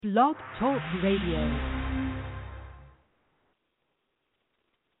Blog Talk Radio.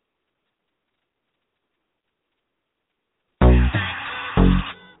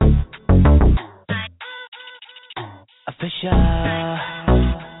 Official.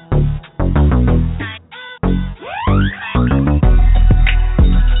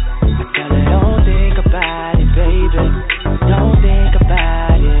 Don't think about it, baby. Don't think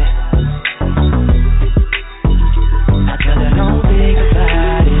about it. I tell her don't think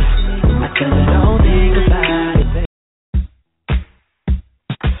about it. I tell her don't think about it, baby.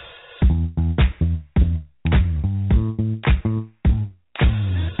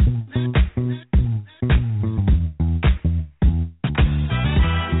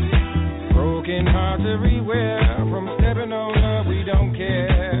 Broken hearts everywhere. From stepping on love, we don't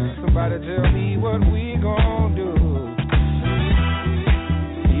care. Somebody tell me what we gon' do.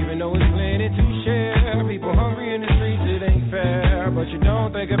 Even though it's plenty to share, people hungry in the streets, it ain't fair. But you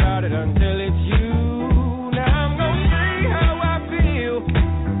don't think about it until it's you. Now I'm gonna say how I feel,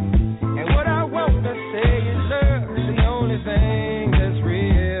 and what I want to say is love's the only thing that's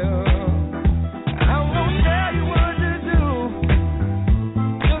real. I'm gonna tell you what to do.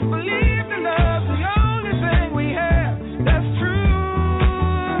 Just believe that love's the only thing we have that's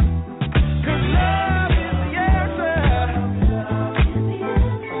true. 'Cause love is the answer.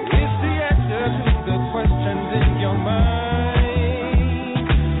 It's the answer to the questions in your mind.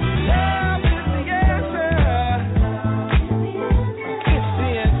 Love is the answer. It's the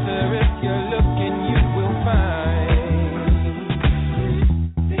answer. If you're looking, you will find.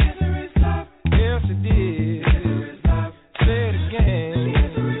 The answer is love. Yes, it is. The answer is love. Say it again. The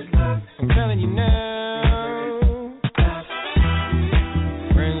answer is love. I'm telling you now.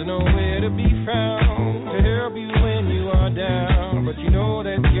 Friends nowhere to be found to help you when you are down, but you know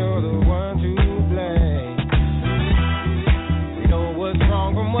that you're the one to blame. We know what's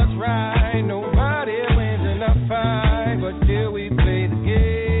wrong from what's right. Nobody wins in a fight, but still we play the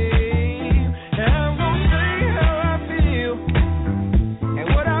game. And I'm gonna say how I feel, and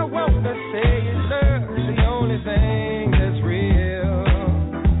what I want to say is love's the only thing that's real.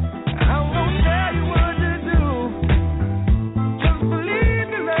 I'm gonna tell you what to do. Just believe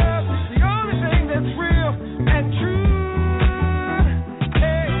that love is the only thing that's real and true.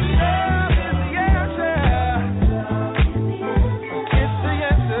 Hey, love is the answer. It's the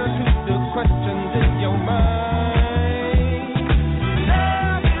answer to the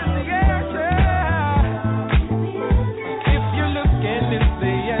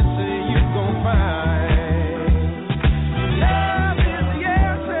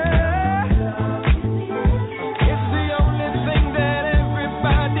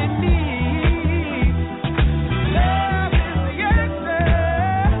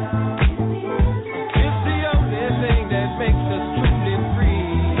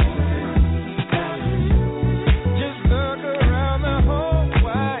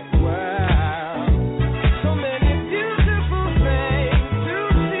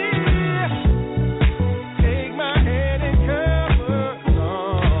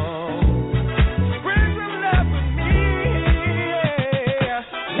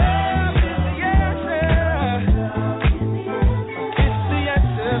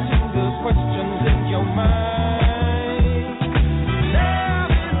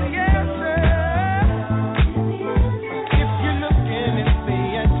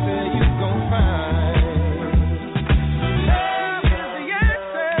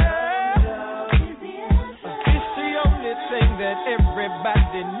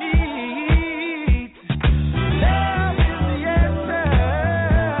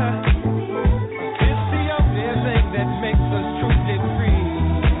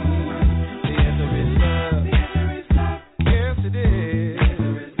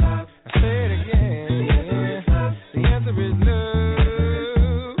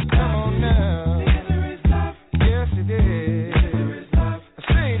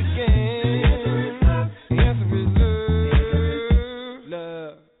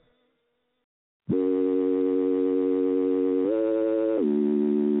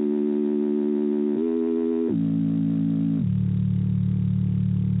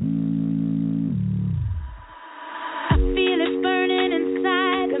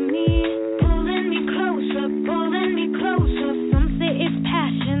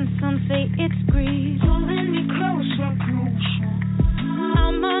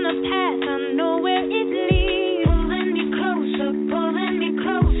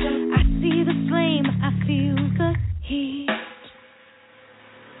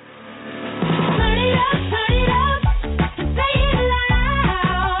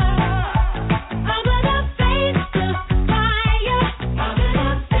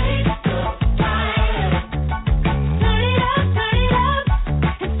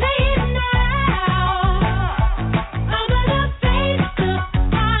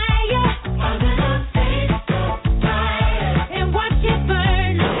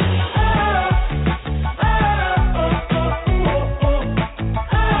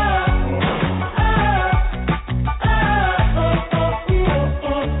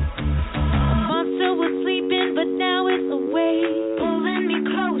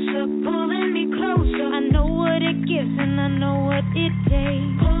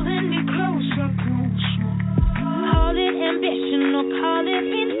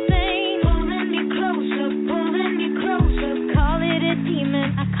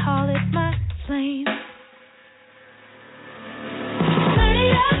flame.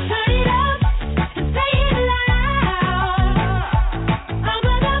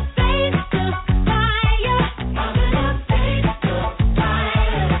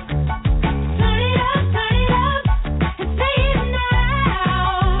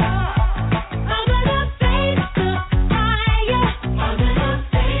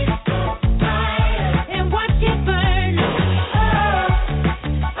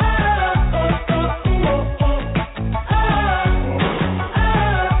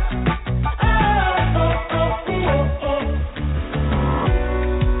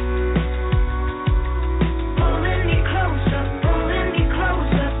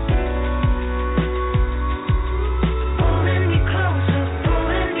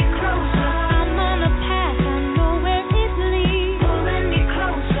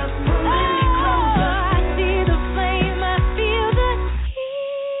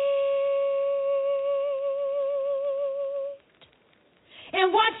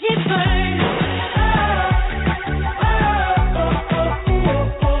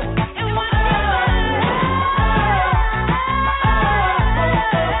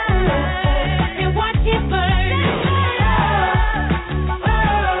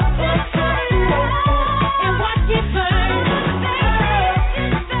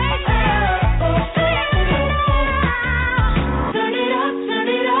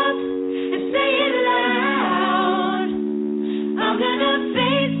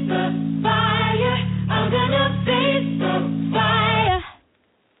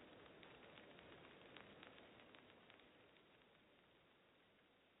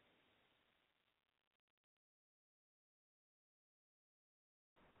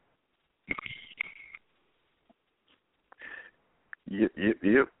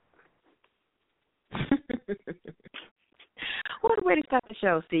 Yep. What a way to start the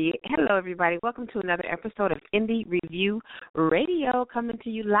show, Steve. Hello, everybody. Welcome to another episode of Indie Review Radio, coming to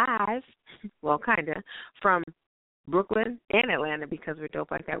you live, well, kind of, from Brooklyn and Atlanta, because we're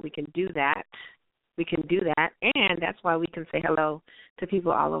dope like that. We can do that. And that's why we can say hello to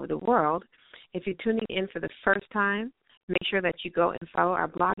people all over the world. If you're tuning in for the first time, make sure that you go and follow our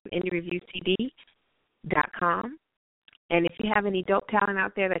blog, indiereviewcd.com. And if you have any dope talent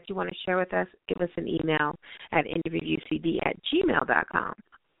out there that you want to share with us, give us an email at indiereviewcd@gmail.com.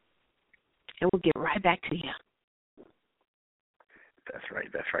 And we'll get right back to you. That's right.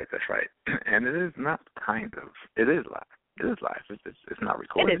 And it is not kind of. It is live. It's not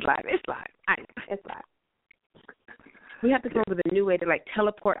recorded. It is live. It's live. It's live. We have to come up with a new way to,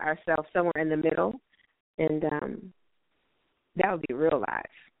 teleport ourselves somewhere in the middle. And that would be real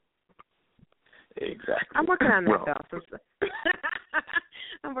live. Exactly. I'm working on that, though.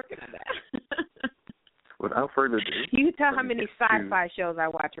 I'm working on that. Without further ado, you can tell how many sci-fi shows I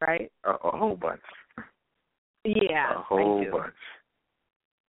watch, right? A whole bunch. Yeah, a whole bunch.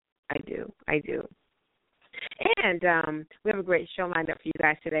 I do. And we have a great show lined up for you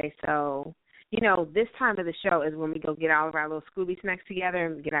guys today. So, this time of the show is when we go get all of our little Scooby snacks together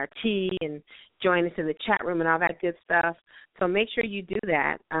and get our tea and join us in the chat room and all that good stuff. So make sure you do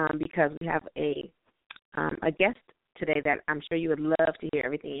that because we have a guest today that I'm sure you would love to hear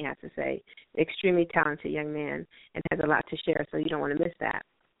everything he has to say. Extremely talented young man and has a lot to share, so you don't want to miss that.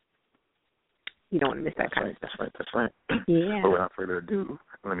 You don't want to miss that kind of stuff. That's right. Yeah. But without further ado,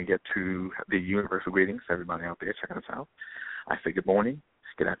 let me get to the universal greetings to everybody out there checking us out. I say good morning,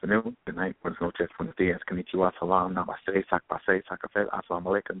 good afternoon, good night, buenos noches, buenos días, konnichiwa, salam, namaste, sakpase, sakafet, assalamu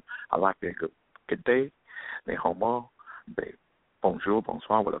alaikum, alakbe, good day, ne homo, bonjour,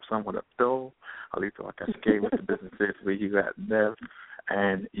 bonsoir, what up, son, what up, though, alito, akashike, what the business is, where you at, nev,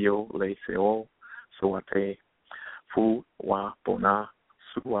 and yo, le, seo, suate, fu, wa, bona,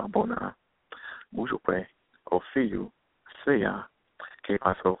 suwa, bona, mujope, ofiu, seya, que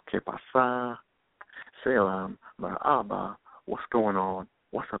paso, que pasa, selam, ma'aba, what's going on?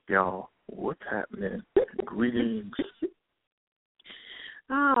 What's up, y'all? What's happening? Greetings.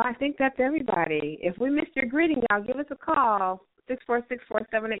 Oh, I think that's everybody. If we missed your greeting, y'all, give us a call,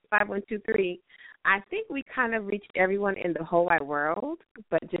 646-478-5123. I think we kind of reached everyone in the whole wide world,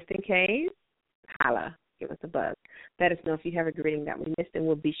 but just in case, holla, give us a buzz. Let us know if you have a greeting that we missed, and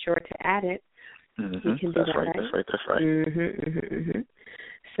we'll be sure to add it. Mm-hmm. We can do that, right? That's right. Mm-hmm.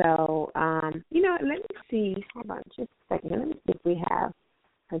 So, let me see. Hold on just a second. Let me see if we have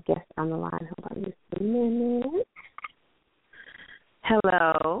a guest on the line. Hold on just a minute.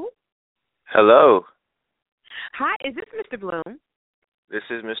 Hello. Hello. Hi, is this Mr. Bloom? This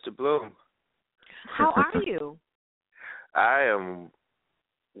is Mr. Bloom. How are you? I am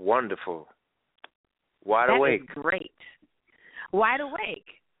wonderful. Wide that awake. Is great. Wide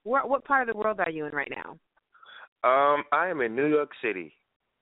awake. what part of the world are you in right now? I am in New York City.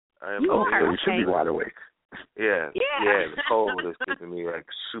 I am. You are. So you should be wide awake. Yeah. Yeah. The cold is keeping me like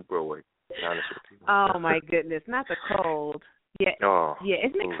super awake. To be honest with you. Oh my goodness, not the cold. Yeah. Oh. Yeah.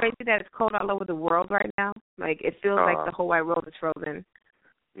 Isn't it crazy that it's cold all over the world right now? Like it feels like the whole wide world is frozen.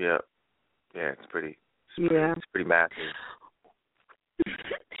 Yeah. Yeah. It's pretty. It's pretty massive.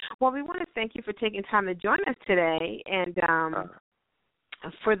 Well, we want to thank you for taking time to join us today, and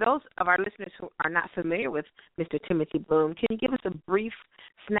for those of our listeners who are not familiar with Mr. Timothy Bloom, can you give us a brief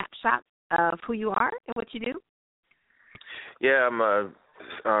snapshot of who you are and what you do? Yeah, I'm a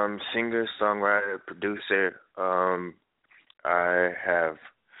singer, songwriter, producer. I have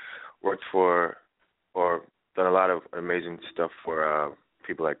worked for or done a lot of amazing stuff for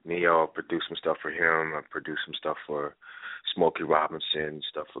people like Neo. Produced some stuff for him. I produced some stuff for Smokey Robinson,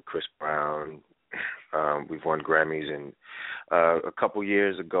 stuff for Chris Brown. We've won Grammys, and a couple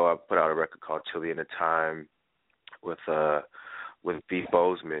years ago, I put out a record called "Till the End of Time" with B.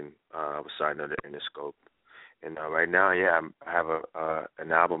 Bozeman. I was signed under Interscope, and right now, I have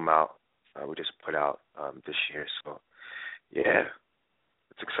an album out. We just put out this year, so it's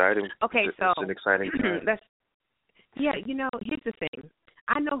exciting. Okay, it's an exciting time. Here's the thing.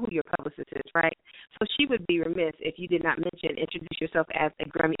 I know who your publicist is, right? So she would be remiss if you did not introduce yourself as a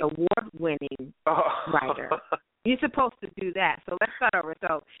Grammy Award-winning writer. You're supposed to do that. So let's start over.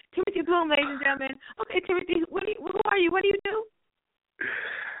 So Timothy Bloom, ladies and gentlemen. Okay, Timothy, who are you? What do you do?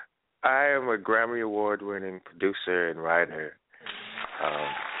 I am a Grammy Award-winning producer and writer.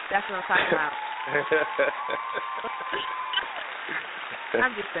 That's what I'm talking about.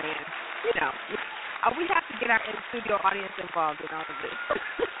 I'm just saying, we have to get our in-studio audience involved in all of this.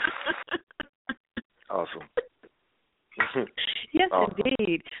 Awesome. Yes,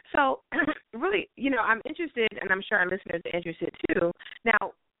 indeed. So, really, I'm interested, and I'm sure our listeners are interested too.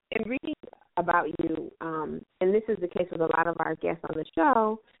 Now, in reading about you, and this is the case with a lot of our guests on the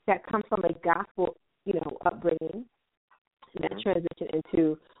show, that comes from a gospel, upbringing, that transition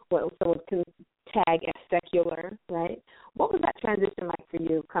into what someone can tag as secular, right? What was that transition like for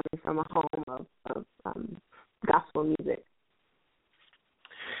you, coming from a home of gospel music?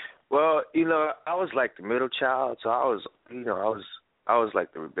 Well, I was like the middle child, so I was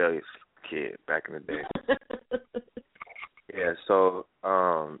like the rebellious kid back in the day. Yeah, so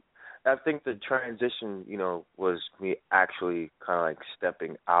I think the transition, was me actually kind of like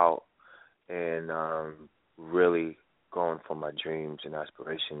stepping out and really going for my dreams and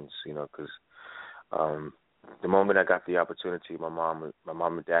aspirations, because the moment I got the opportunity, my mom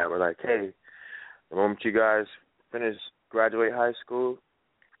and dad were like, hey, the moment you guys graduate high school,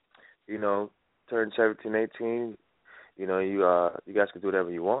 turn 17, 18, you guys can do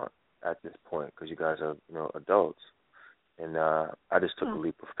whatever you want at this point because you guys are, adults. And I just took a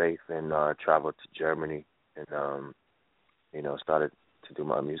leap of faith and traveled to Germany and, started to do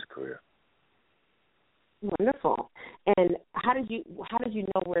my music career. Wonderful. And how did you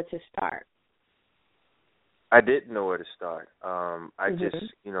know where to start? I didn't know where to start.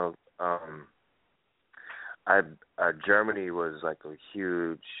 Germany was like a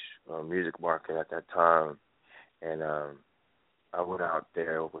huge music market at that time, and I went out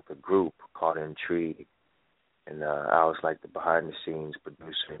there with a group called Intrigue, and I was like the behind-the-scenes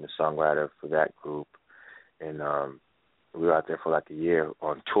producer and the songwriter for that group, and we were out there for like a year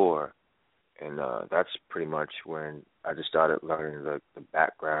on tour, and that's pretty much when I just started learning the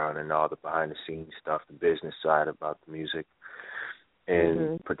background and all the behind-the-scenes stuff, the business side about the music,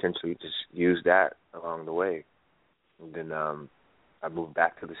 and potentially just use that along the way. And then I moved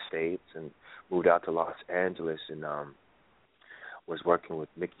back to the States and moved out to Los Angeles and was working with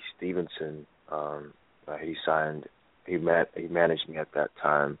Mickey Stevenson. He managed me at that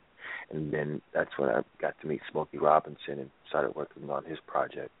time, and then that's when I got to meet Smokey Robinson and started working on his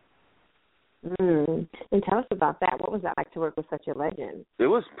project. And tell us about that. What was that like to work with such a legend? It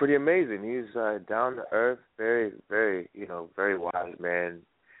was pretty amazing. He's down to earth, very, very, very wise man.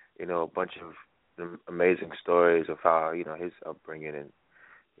 A bunch of amazing stories of how, his upbringing and,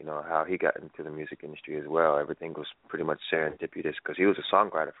 how he got into the music industry as well. Everything was pretty much serendipitous because he was a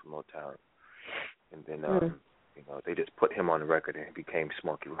songwriter from Motown. And then, they just put him on the record and he became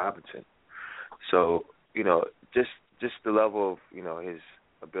Smokey Robinson. So, just the level of, his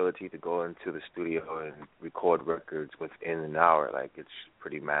ability to go into the studio and record records within an hour, like it's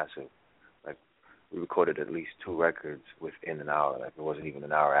pretty massive. Like we recorded at least 2 records within an hour, like it wasn't even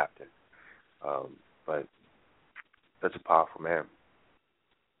an hour after. But that's a powerful man.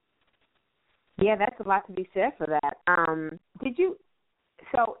 Yeah, that's a lot to be said for that.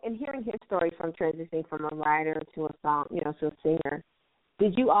 So in hearing his story from transitioning from a writer to a song, to a singer,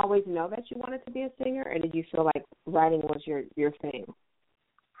 Did you always know that you wanted to be a singer, or did you feel like writing was your thing?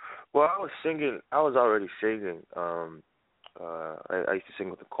 Well, I was already singing. I used to sing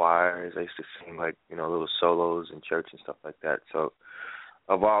with the choirs. I used to sing like, little solos in church and stuff like that. So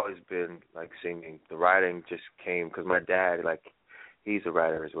I've always been like singing. The writing just came because my dad, like, he's a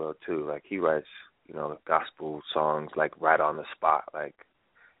writer as well too. Like he writes, gospel songs like right on the spot, like,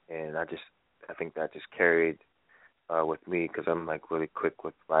 and I think that just carried with me because I'm like really quick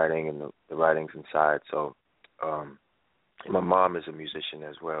with writing and the writing's inside. So my mom is a musician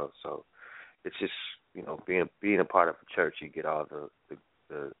as well, so it's just being a part of a church, you get all the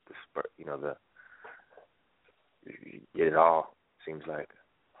you get it all. Seems like.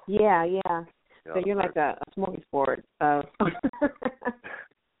 Yeah. So you're like a smorgasbord of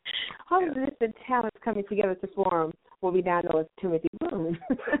all of different talents coming together to form what we now know as Timothy Bloom.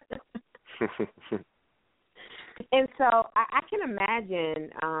 And so I can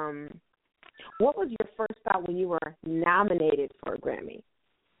imagine, what was your first thought when you were nominated for a Grammy?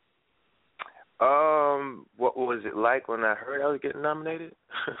 What was it like when I heard I was getting nominated?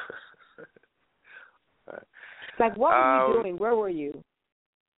 Like, what were you doing? Where were you?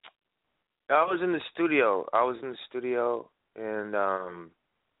 I was in the studio. And, I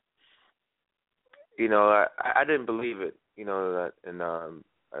didn't believe it, that, and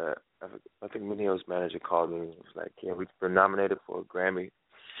I think Minio's manager called me and was like, yeah, we're nominated for a Grammy.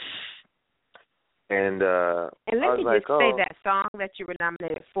 And let me just say that song that you were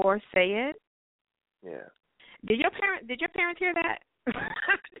nominated for, Say It. Yeah. Did your parents hear that? I'm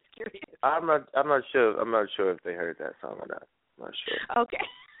just curious. I'm not sure if they heard that song or not. I'm not sure. Okay.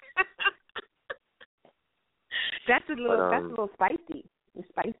 That's a little spicy. It's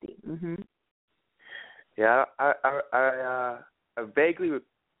spicy. Mhm. Yeah, I vaguely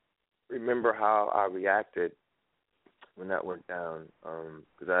remember how I reacted when that went down.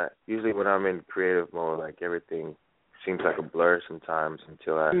 Because usually when I'm in creative mode, like everything seems like a blur sometimes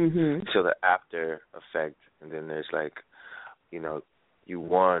until the after effect, and then there's like, you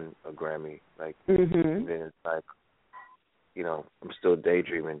won a Grammy, like, and then it's like, I'm still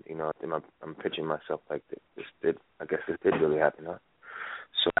daydreaming, then I'm pitching myself like this did really happen, huh?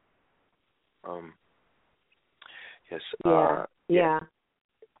 So, yes. Yeah.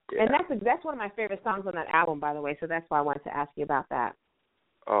 And that's one of my favorite songs on that album, by the way. So that's why I wanted to ask you about that.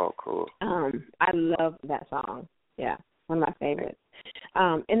 Oh, cool. I love that song. Yeah, one of my favorites.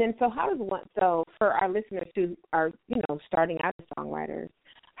 And then, so for our listeners who are, starting out as songwriters,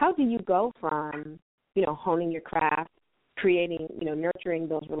 how do you go from, honing your craft, creating, nurturing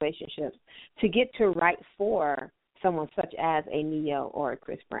those relationships to get to write for someone such as a Neo or a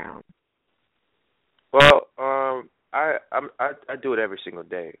Chris Brown? Well, I do it every single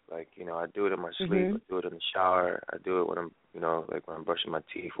day. Like, I do it in my sleep. I do it in the shower. I do it when I'm, like when I'm brushing my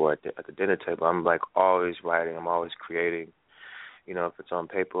teeth or at the dinner table. I'm like always writing. I'm always creating. If it's on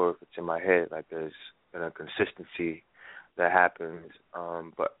paper or if it's in my head, like there's a consistency that happens.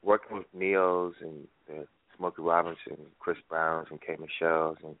 But working with Neos and the Smokey Robinson, Chris Browns, and K.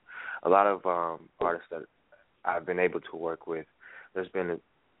 Michelle's, and a lot of artists that I've been able to work with, it's been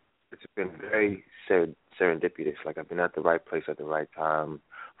very serendipitous. Like I've been at the right place at the right time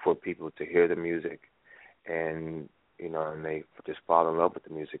for people to hear the music, and and they just fall in love with the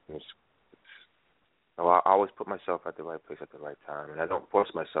music. And I always put myself at the right place at the right time, and I don't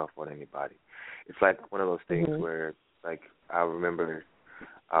force myself on anybody. It's like one of those things where, like, I remember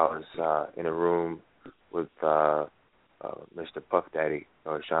I was in a room with Mr. Puff Daddy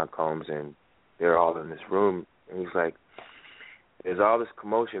or Sean Combs, and they're all in this room, and he's like, there's all this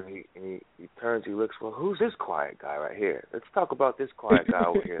commotion. He turns, he looks, well, who's this quiet guy right here? Let's talk about this quiet guy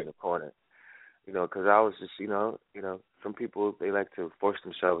over here in the corner. Because I was just, some people, they like to force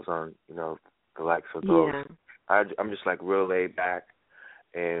themselves on, the likes of those. Yeah. I'm just like real laid back,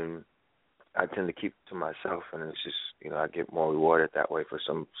 and I tend to keep it to myself, and it's just, I get more rewarded that way for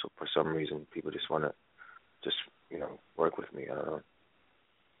some reason. People just want to work with me. I don't know.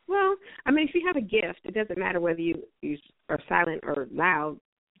 Well, I mean, if you have a gift, it doesn't matter whether you are silent or loud.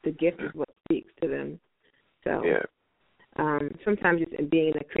 The gift is what speaks to them. So sometimes just being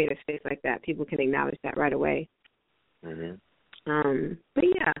in a creative space like that, people can acknowledge that right away. But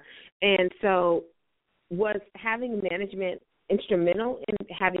yeah, and so was having management instrumental in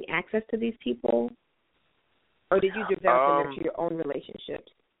having access to these people, or did you develop and nurture your own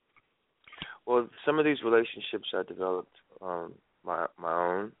relationships? Well, some of these relationships I developed my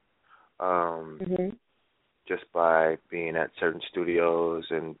own, just by being at certain studios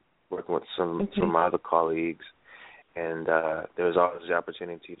and working with some of my other colleagues, and there was always the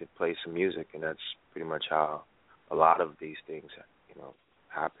opportunity to play some music, and that's pretty much how a lot of these things,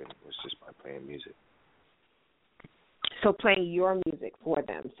 happen was just by playing music. So playing your music for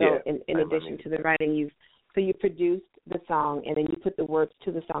them. So yeah, in addition to the writing, you produced the song and then you put the words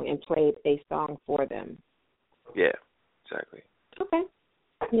to the song and played a song for them. Yeah, exactly. Okay.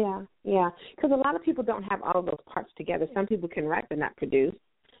 Yeah. Because a lot of people don't have all of those parts together. Some people can write but not produce.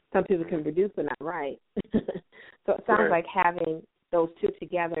 Some people can produce but not write. So it sounds like having those two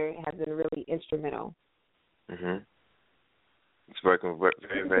together has been really instrumental. Mhm. It's working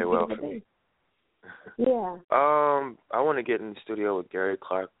very, very well for me. Yeah. I want to get in the studio with Gary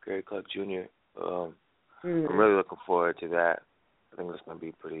Clark Jr. I'm really looking forward to that. I think that's going to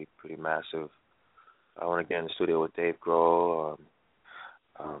be pretty massive. I want to get in the studio with Dave Grohl.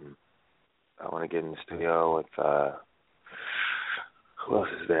 I want to get in the studio with who else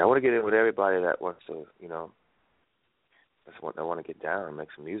is there? I want to get in with everybody that wants to, that want to get down and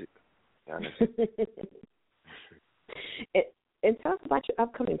make some music. To be honest. And tell us about your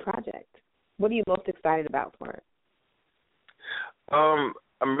upcoming project. What are you most excited about for it?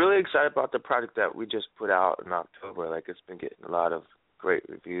 I'm really excited about the project that we just put out in October. Like, it's been getting a lot of great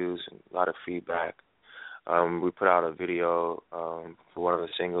reviews and a lot of feedback. We put out a video for one of the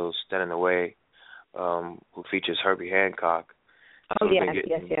singles, Stand in the Way, who features Herbie Hancock. Oh, so yes.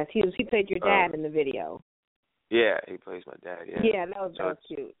 He played your dad in the video. Yeah, he plays my dad, yeah. Yeah, that was very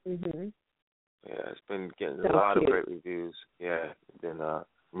cute. Mm-hmm. Yeah, it's been getting a lot of great reviews. Yeah, then I'm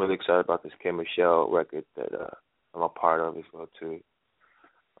really excited about this Kim Michelle record that I'm a part of as well, too.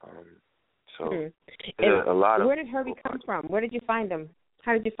 A lot of... Where did Herbie come from? Where did you find him?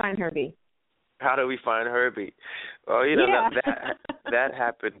 How did you find Herbie? How did we find Herbie? Well, that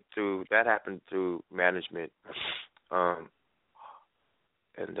happened through management,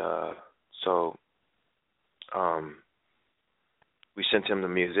 we sent him the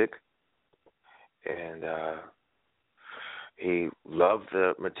music, and he loved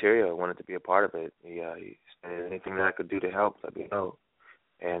the material, wanted to be a part of it. He said, anything that I could do to help, let me know.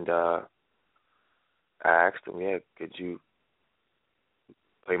 And I asked him, could you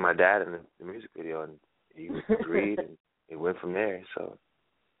play my dad in the music video? And he agreed, and it went from there. So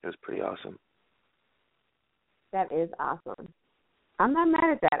it was pretty awesome. That is awesome. I'm not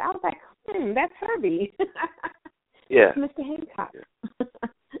mad at that. I was like, that's Herbie. Yeah. Mr. Hancock. Yeah.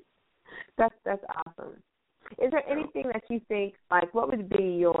 That's awesome. Is there anything that you think, like, what would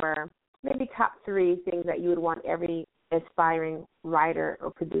be your maybe top 3 things that you would want every aspiring writer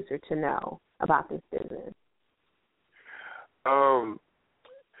or producer to know about this business?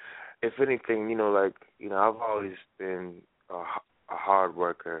 If anything, I've always been a hard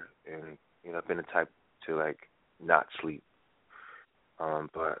worker, and I've been the type to not sleep.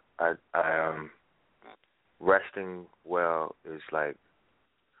 But I resting well is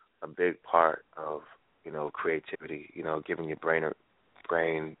a big part of creativity. Giving your brain a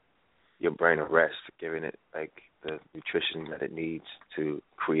rest, giving it the nutrition that it needs to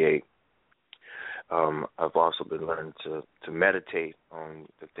create. I've also been learning to meditate on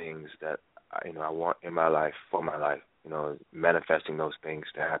the things that I want in my life, for my life. Manifesting those things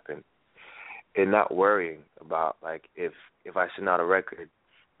to happen, and not worrying about if I send out a record,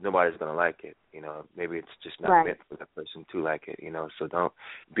 nobody's gonna like it. Maybe it's just not meant for that person to like it. So don't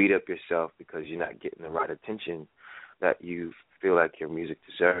beat up yourself because you're not getting the right attention that you feel like your music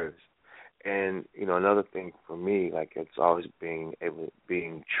deserves. And another thing for me, it's always being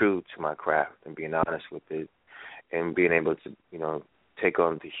true to my craft and being honest with it, and being able to take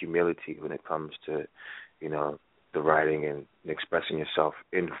on the humility when it comes to the writing and expressing yourself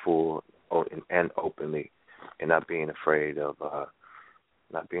in full and openly, and not being afraid. And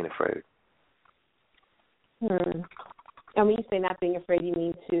when you say not being afraid, you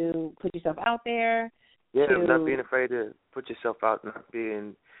mean to put yourself out there? Yeah, not being afraid to put yourself out, not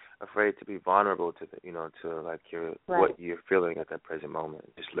being afraid to be vulnerable to what you're feeling at that present moment.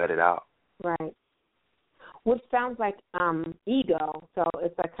 Just let it out. Right. Which sounds like ego. So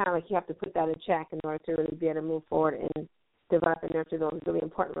it's kind of like you have to put that in check in order to really be able to move forward and develop and nurture those really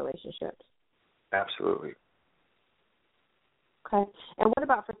important relationships. Absolutely. Okay. And what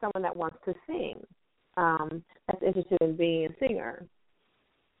about for someone that wants to sing, that's interested in being a singer?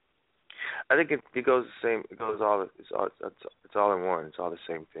 I think it goes the same. It goes all. It's all in one. It's all the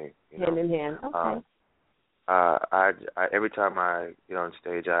same thing. Hand in hand. Okay. I every time I get on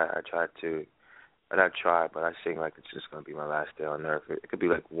stage, I try to, and I try, but I sing like it's just going to be my last day on earth. It could be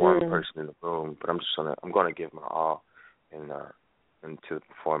one person in the room, but I'm going to give my all into the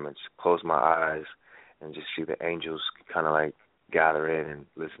performance. Close my eyes and just see the angels kind of gather in and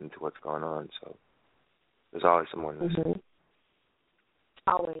listen to what's going on. So there's always someone listening.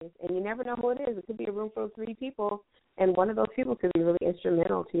 Always. And you never know who it is. It could be a room full of 3 people And one of those people could be really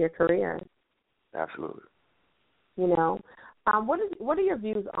instrumental to your career. Absolutely. You know, what are your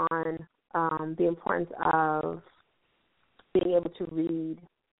views on the importance of being able to read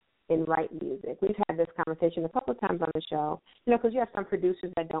and write music? We've had this conversation a couple of times on the show, you know, because you have some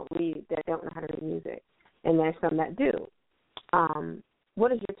producers that don't read, that don't know how to read music, and there's some that do.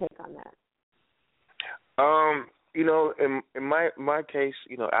 What is your take on that? You know, in my case,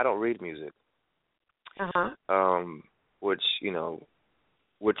 you know, I don't read music. Which, you know,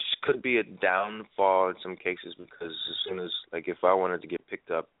 which could be a downfall in some cases, because as soon as, like, if I wanted to get picked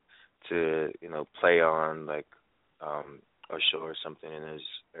up to, you know, play on, like, a show or something, and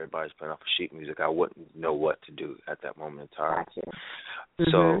everybody's playing off of sheet music, I wouldn't know what to do at that moment in time. Gotcha.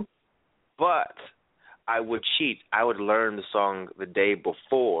 So, but I would cheat. I would learn the song the day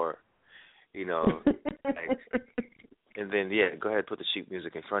before, you know, like, and then, go ahead, put the sheet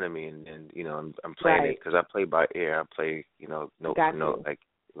music in front of me, and you know, I'm playing it because I play by ear. I play, you know, note for note,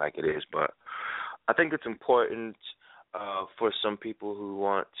 like it is. But I think it's important for some people who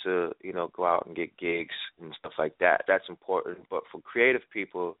want to, you know, go out and get gigs and stuff like that. That's important. But for creative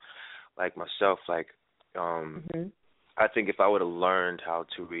people like myself, like, I think if I would have learned how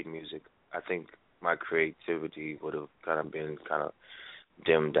to read music, I think my creativity would have kind of been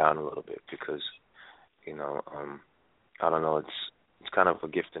dimmed down a little bit, because, you know, I don't know, it's kind of a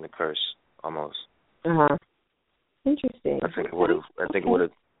gift and a curse almost. Interesting. I think it would have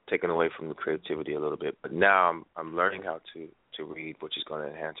taken away from the creativity a little bit, but now I'm learning how to read, which is going to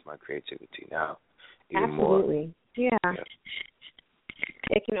enhance my creativity now even Absolutely. more. Yeah.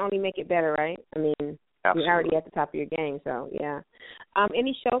 It can only make it better, right? I mean, Absolutely. You're already at the top of your game, so yeah.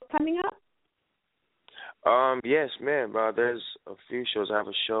 Any shows coming up? Yes, ma'am. There's a few shows. I have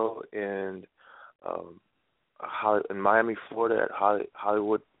a show in Miami, Florida, at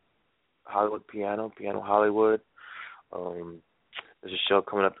Hollywood Piano Hollywood. There's a show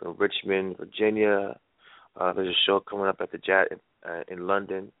coming up in Richmond, Virginia. There's a show coming up at the Jazz in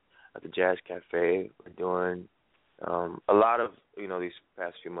London at the Jazz Cafe. We're doing a lot of, you know, these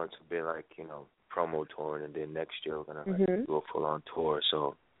past few months have been like, you know, promo touring, and then next year we're gonna do a full on tour.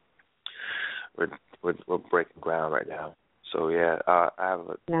 So we're breaking ground right now. So yeah, I have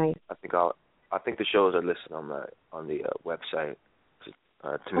nice. I think the shows are listed on the website,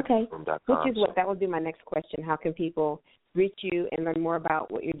 timothyboom.com. Which is what that would be my next question. How can people reach you and learn more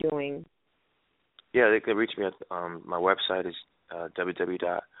about what you're doing? Yeah, they can reach me at my website is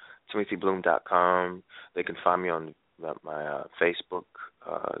www.timothybloom.com. They can find me on my Facebook,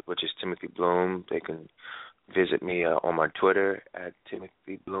 which is Timothy Bloom. They can visit me on my Twitter at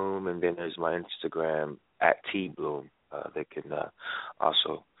Timothy Bloom, and then there's my Instagram at tbloom. They can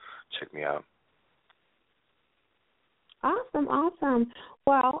also check me out. Awesome.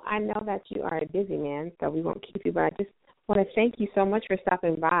 Well, I know that you are a busy man, so we won't keep you, but I just want to thank you so much for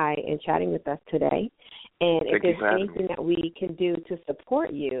stopping by and chatting with us today. And if there's anything that we can do to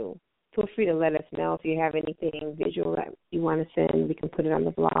support you, feel free to let us know. If you have anything visual that you want to send, we can put it on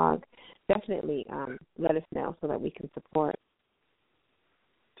the blog. Definitely let us know so that we can support.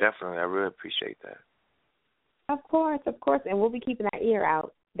 Definitely. I really appreciate that. Of course. And we'll be keeping our ear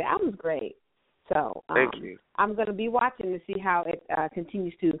out. The album's great. So thank you. I'm going to be watching to see how it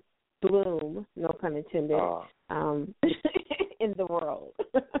continues to bloom, no pun intended, in the world.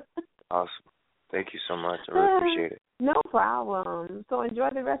 Awesome. Thank you so much. I really appreciate it. No problem. So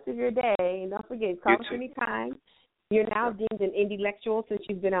enjoy the rest of your day. And don't forget, call us anytime. You're now deemed an intellectual since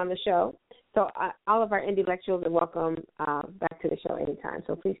you've been on the show. So all of our intellectuals are welcome back to the show anytime.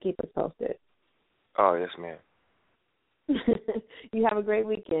 So please keep us posted. Oh, yes, ma'am. You have a great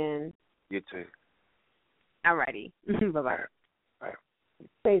weekend. You too. All righty. Bye-bye. All right.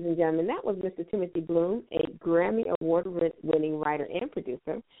 Ladies and gentlemen, that was Mr. Timothy Bloom, a Grammy Award-winning writer and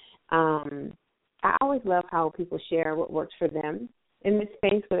producer. I always love how people share what works for them in this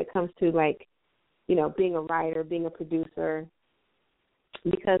space when it comes to, like, you know, being a writer, being a producer,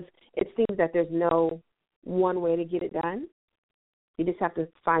 because it seems that there's no one way to get it done. You just have to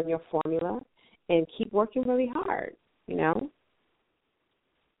find your formula and keep working really hard, you know.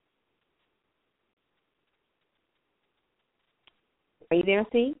 Are you there,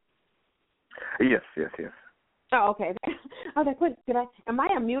 C? Yes. Oh, okay. I was like, what, am I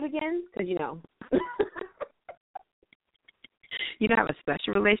on mute again? Because, you know, you don't have a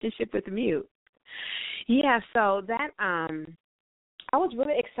special relationship with mute. Yeah, so that, I was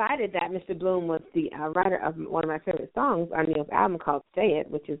really excited that Mr. Bloom was the writer of one of my favorite songs on Neil's album called Say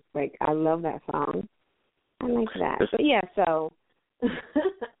It, which is, like, I love that song. I like that. But, yeah, so,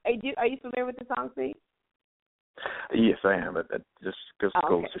 are you familiar with the song, C? Yes, I am. But that just goes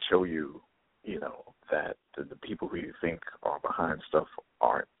to show you that the people who you think are behind stuff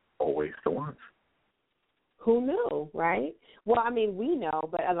aren't always the ones. Who knew, right? Well, I mean, we know,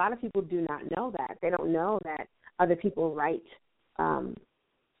 but a lot of people do not know that. They don't know that other people write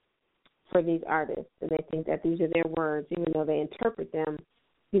for these artists, and they think that these are their words, even though they interpret them,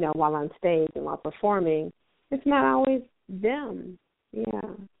 while on stage and while performing. It's not always them.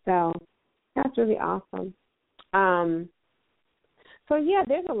 Yeah, so that's really awesome. So, yeah,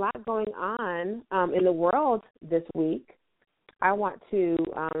 there's a lot going on in the world this week. I want to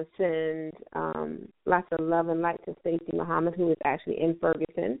send lots of love and light to Stacey Muhammad, who is actually in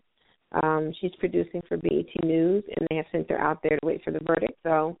Ferguson. She's producing for BET News, and they have sent her out there to wait for the verdict.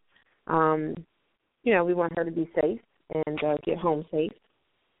 So, we want her to be safe and get home safe.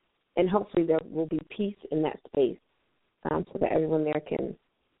 And hopefully there will be peace in that space so that everyone there can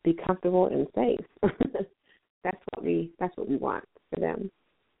be comfortable and safe. That's what we want for them.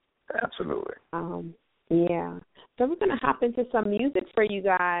 Absolutely. Yeah. So we're going to hop into some music for you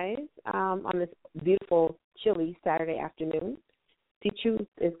guys on this beautiful, chilly Saturday afternoon. C-Truth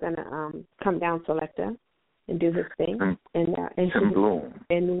is going to come down selecta and do his thing. And bloom.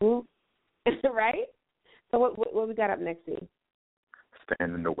 And we'll, right? So what we got up next, C?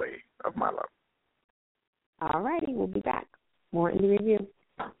 Stand in the Way of My Love. All righty. We'll be back. More in the review.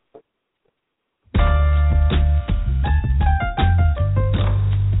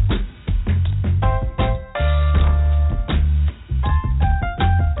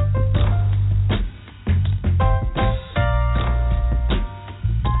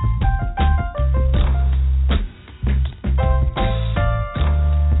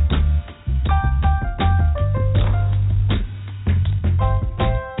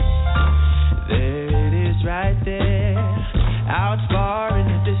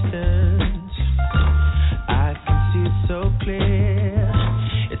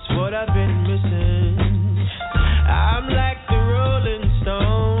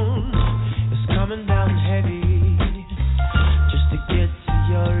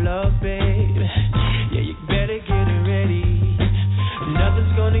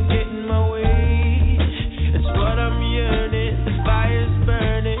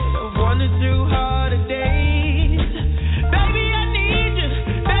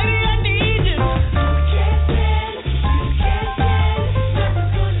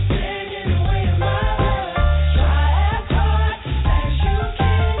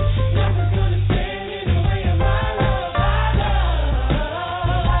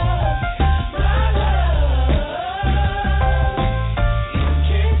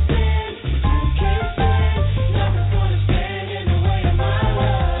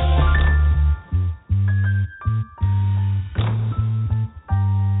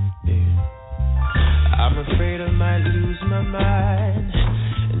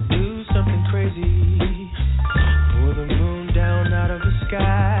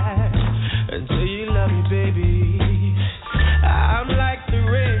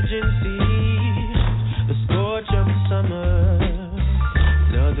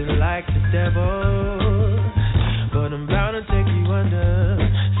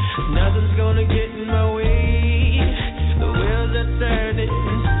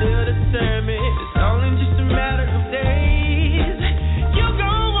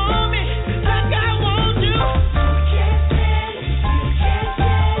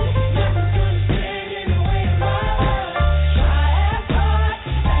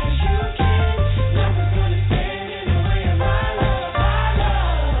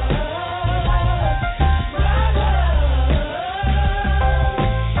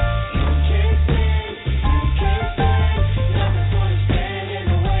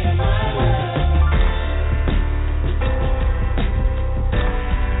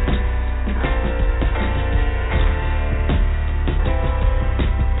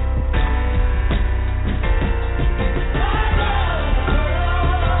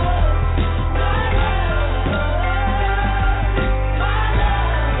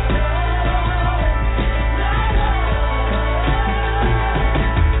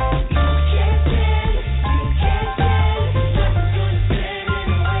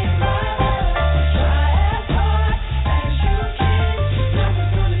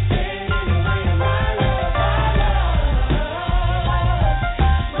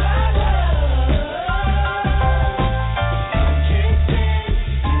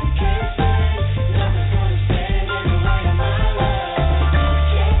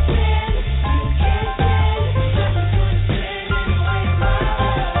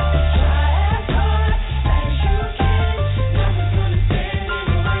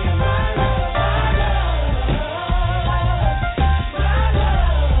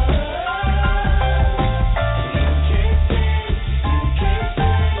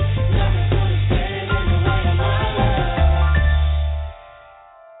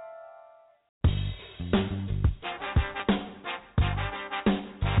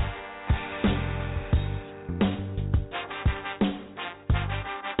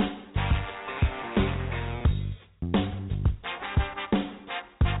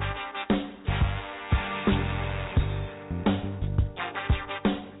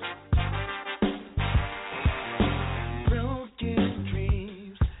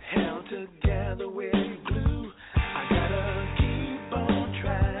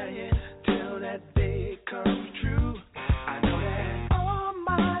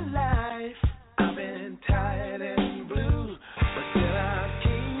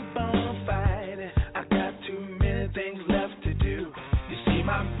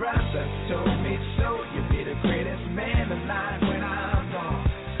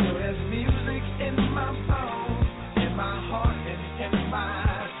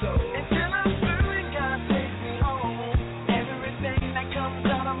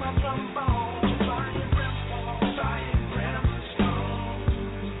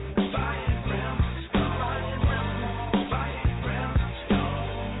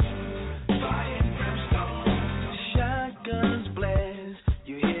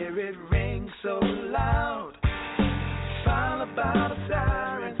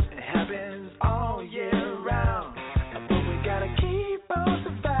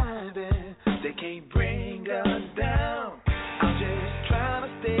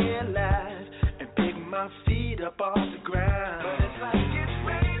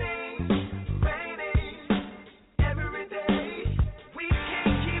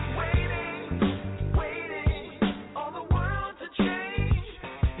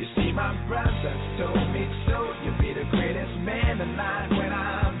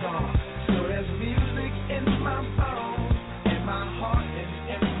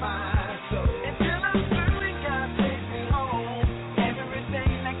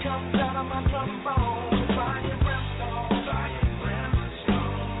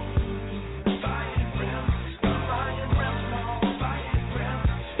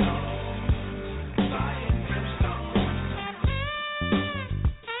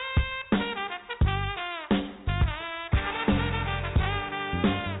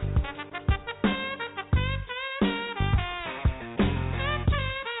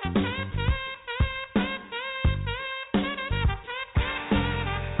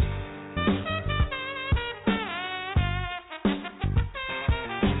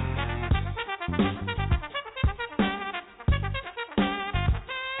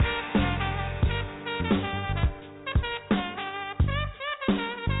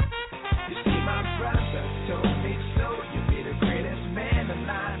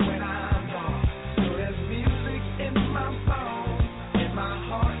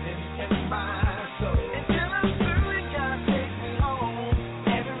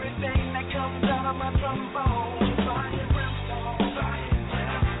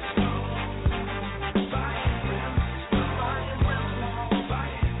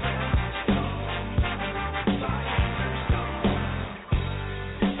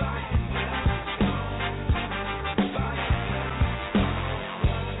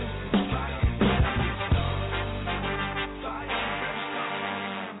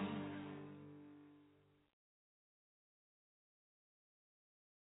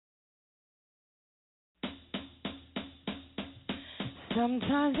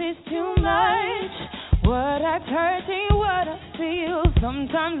 Sometimes it's too much. What I've heard and what I feel.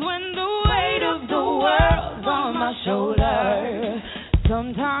 Sometimes when the weight of the world's on my shoulder.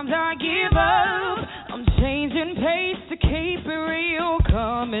 Sometimes I give up. I'm changing pace to keep it real.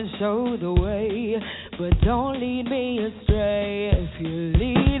 Come and show the way, but don't lead me astray. If you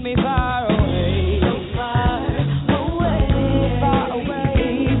lead me far away, so far away, far away,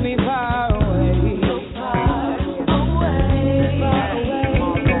 lead me far away, so far away, far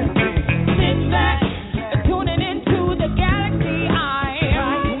away. Sit back, tuning into the galaxy. I'm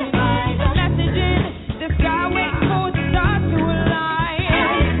messaging the sky, waiting for the stars to align.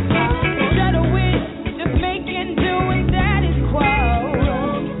 Instead of wish, just making do and status quo.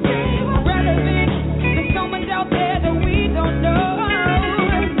 Relevant, there's so much out there that we don't know.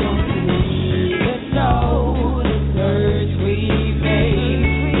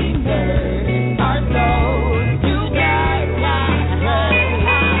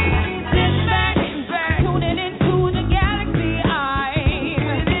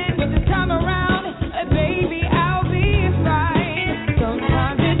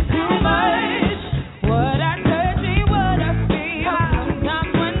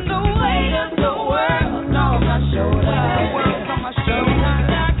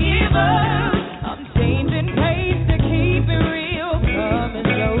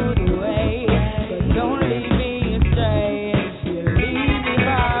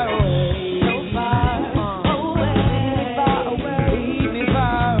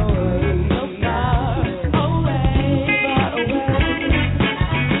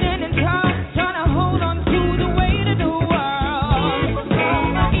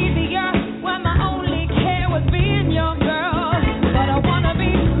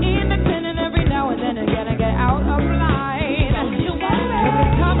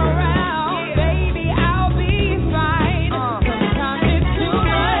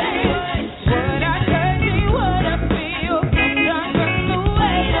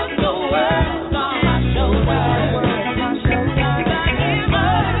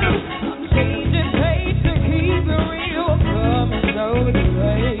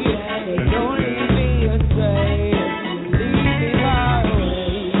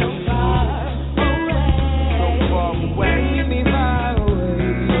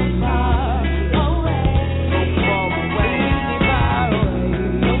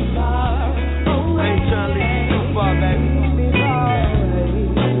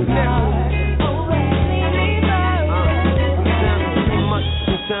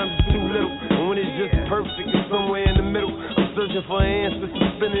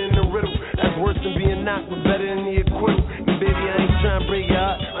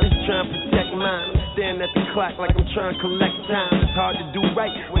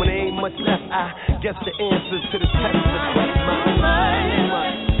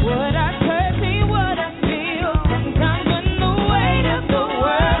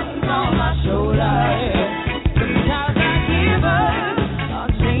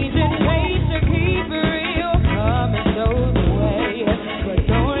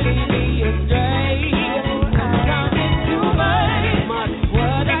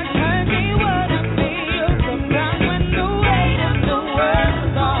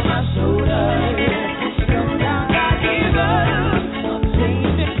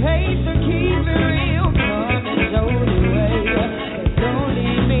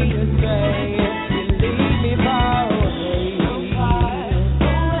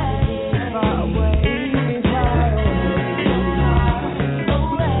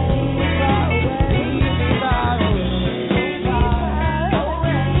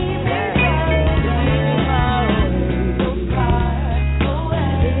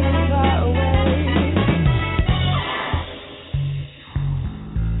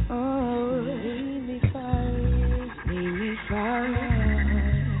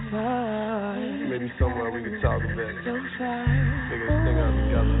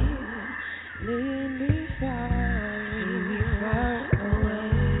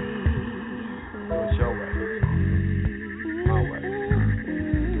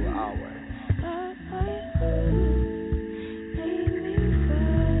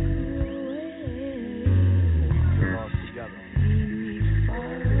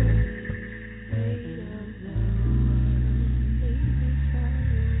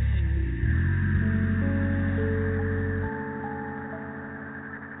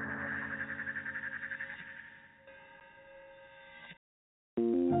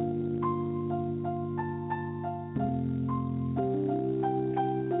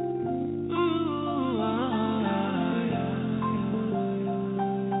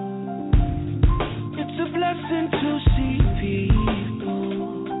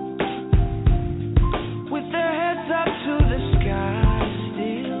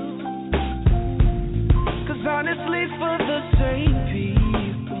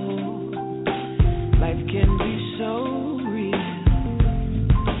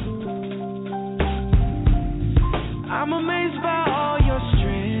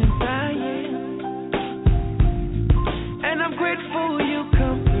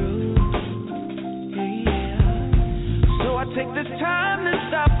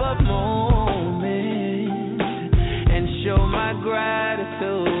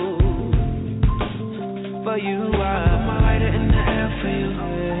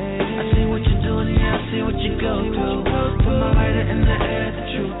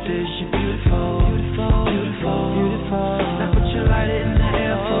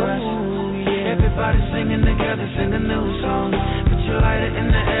 Everybody singing together, sing a new song. Put your lighter in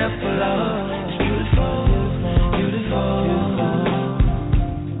the air for love. It's beautiful, beautiful.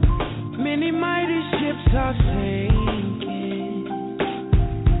 Many mighty ships are sinking.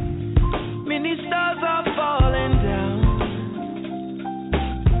 Many stars are falling down.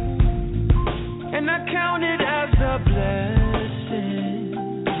 And I count it as a blessing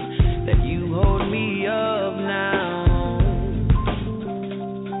that you hold me up now.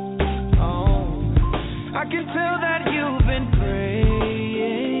 Oh, I can tell that you've been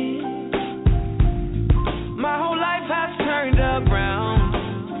praying. My whole life has turned around.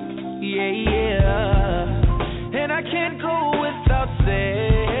 Yeah, yeah. And I can't go without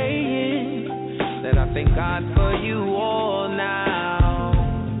saying that I thank God for you all now.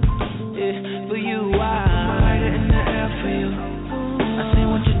 For you, I put my lighter in the air for you. I see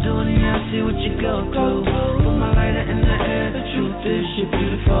what you're doing, yeah, I see what you go through. Put my lighter in the air, the truth is you're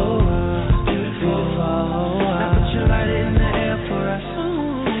beautiful, beautiful. Now put your lighter in the air for us.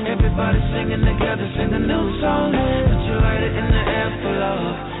 Everybody singing together, sing a new song. Put your lighter in the air for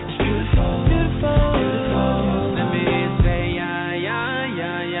love. It's beautiful, beautiful, beautiful. Let me say yeah, yeah,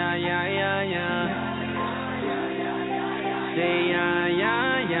 yeah, yeah, yeah, yeah, yeah. Say yeah,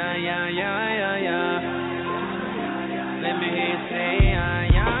 yeah, yeah, yeah, yeah, yeah, yeah. Let me say yeah,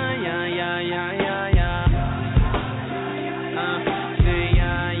 yeah, yeah, yeah, yeah, yeah, yeah. Say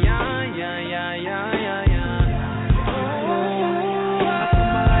yeah, yeah, yeah, yeah, yeah, yeah, yeah. Oh, I put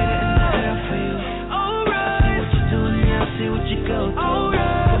my lighter in the air for you. Alright. I see what you're doing, yeah, I see what you go through.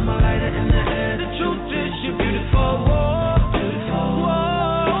 Alright. Put my lighter in the air. The truth is you're beautiful, beautiful.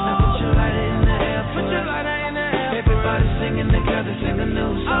 Now put your lighter in the air. Put your lighter in the air. Everybody singing together, sing a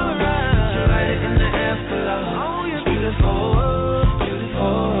new song. Alright.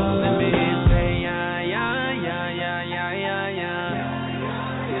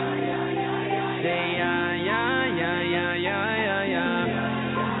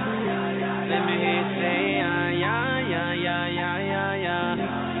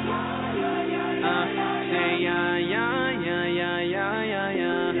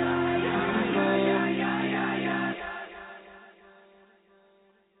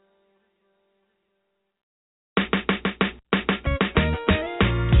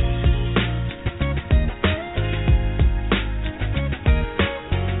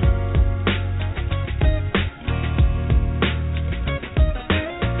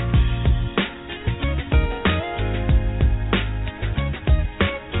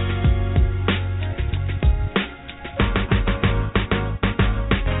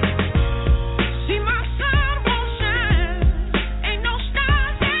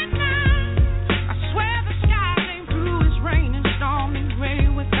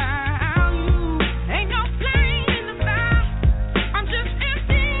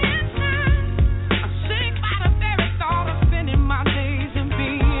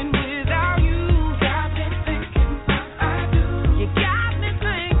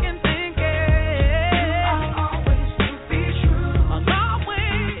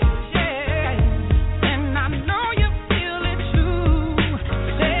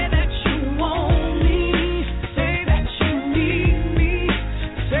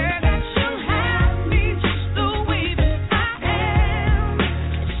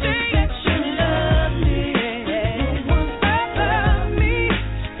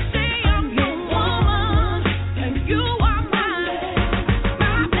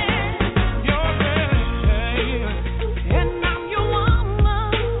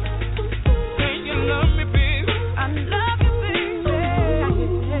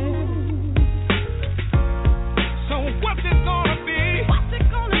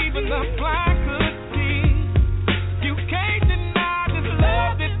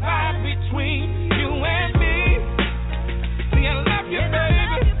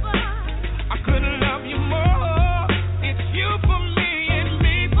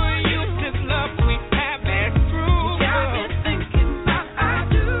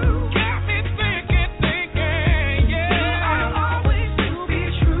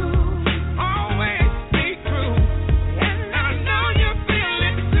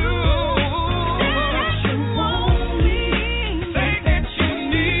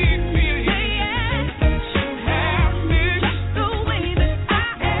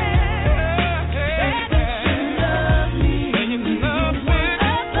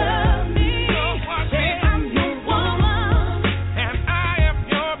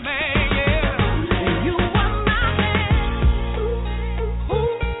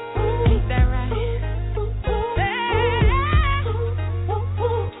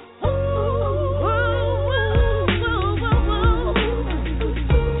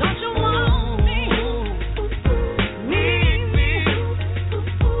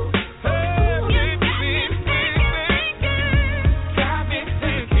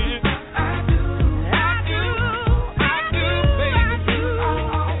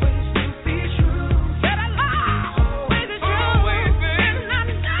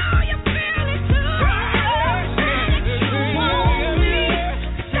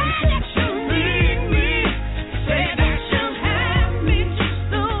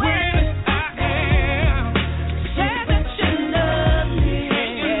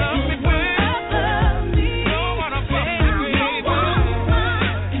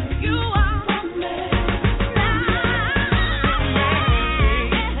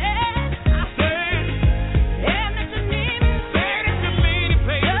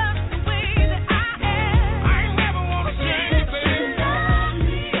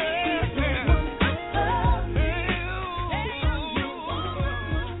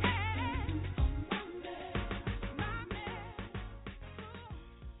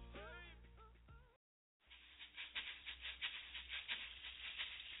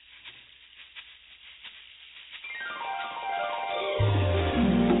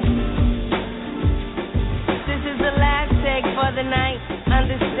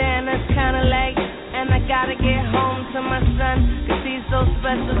 gotta get home to my son, 'cause he's so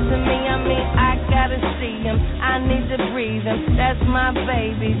special to me. I mean, I gotta see him, I need to breathe him. That's my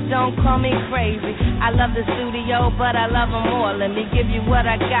baby, don't call me crazy. I love the studio, but I love him more. Let me give you what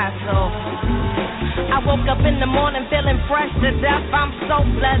I got, so I woke up in the morning feeling fresh to death. I'm so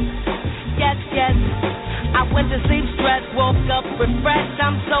blessed, yes, yes. I went to sleep stressed, woke up refreshed.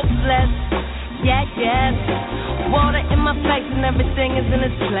 I'm so blessed, yes, yes. Water in my face and everything is in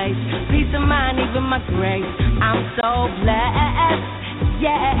its place. Peace of mind, even my grace. I'm so blessed,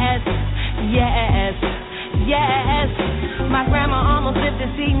 yes, yes, yes. My grandma almost lived to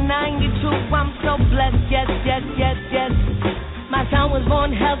see 92. I'm so blessed, yes, yes, yes, yes. My son was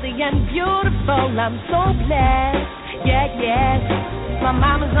born healthy and beautiful. I'm so blessed, yeah, yes. My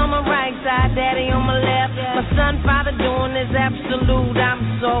mama's on my right side, daddy on my left. My son, father doing is absolute.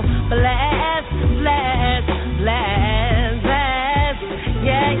 I'm so blessed, blessed, blessed, blessed.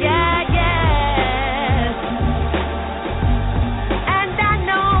 Yeah, yeah, yes. And I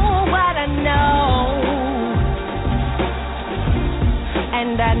know what I know.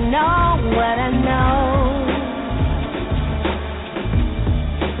 And I know what I know.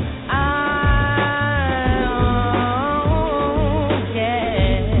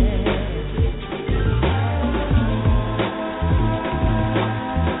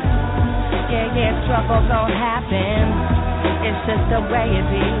 Trouble gon' happen, it's just the way it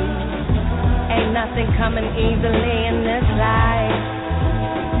be. Ain't nothing coming easily in this life.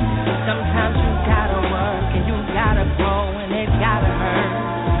 Sometimes you gotta work and you gotta grow and it gotta hurt.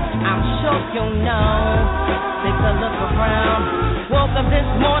 I'm sure you know, take a look around. Woke up this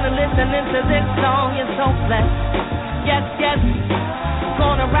morning listening to this song, you're so blessed. Yes, yes,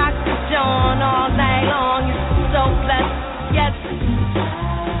 gonna rock the joint all night long, you're so blessed. Yes,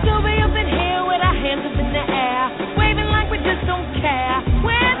 still be up in here with our hands up in the air, waving like we just don't care.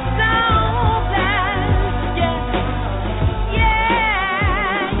 We're so blessed, yeah, yeah,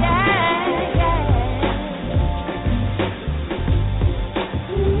 yeah, yeah.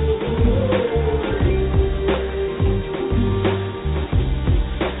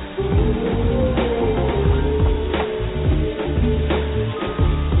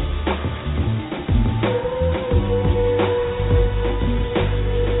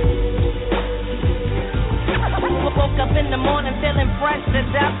 In the morning feeling fresh to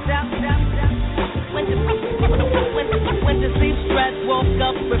death. Went to sleep stressed, woke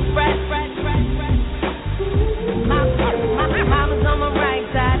up refreshed. Mama's on my right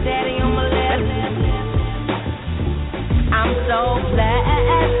side, daddy on my left. I'm so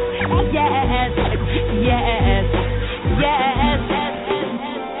blessed, yes, yes, yes.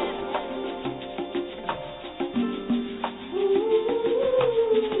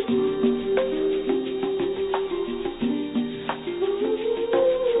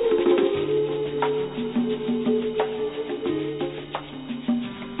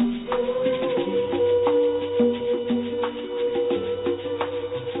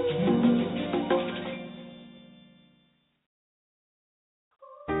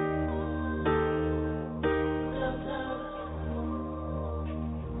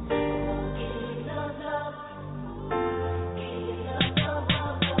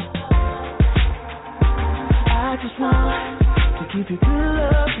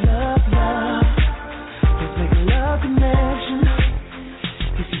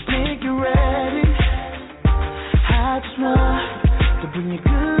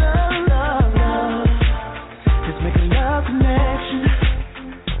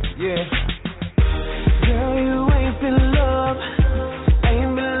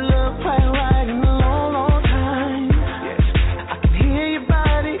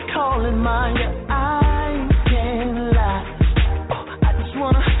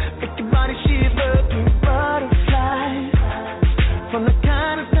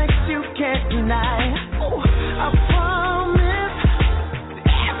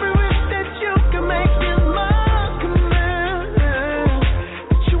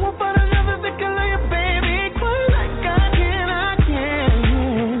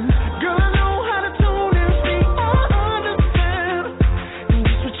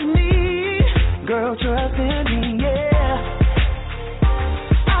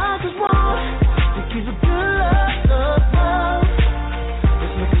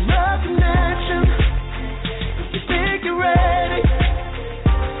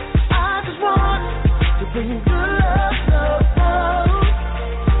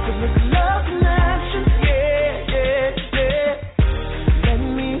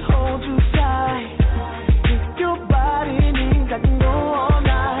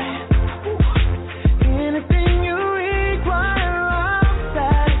 Anything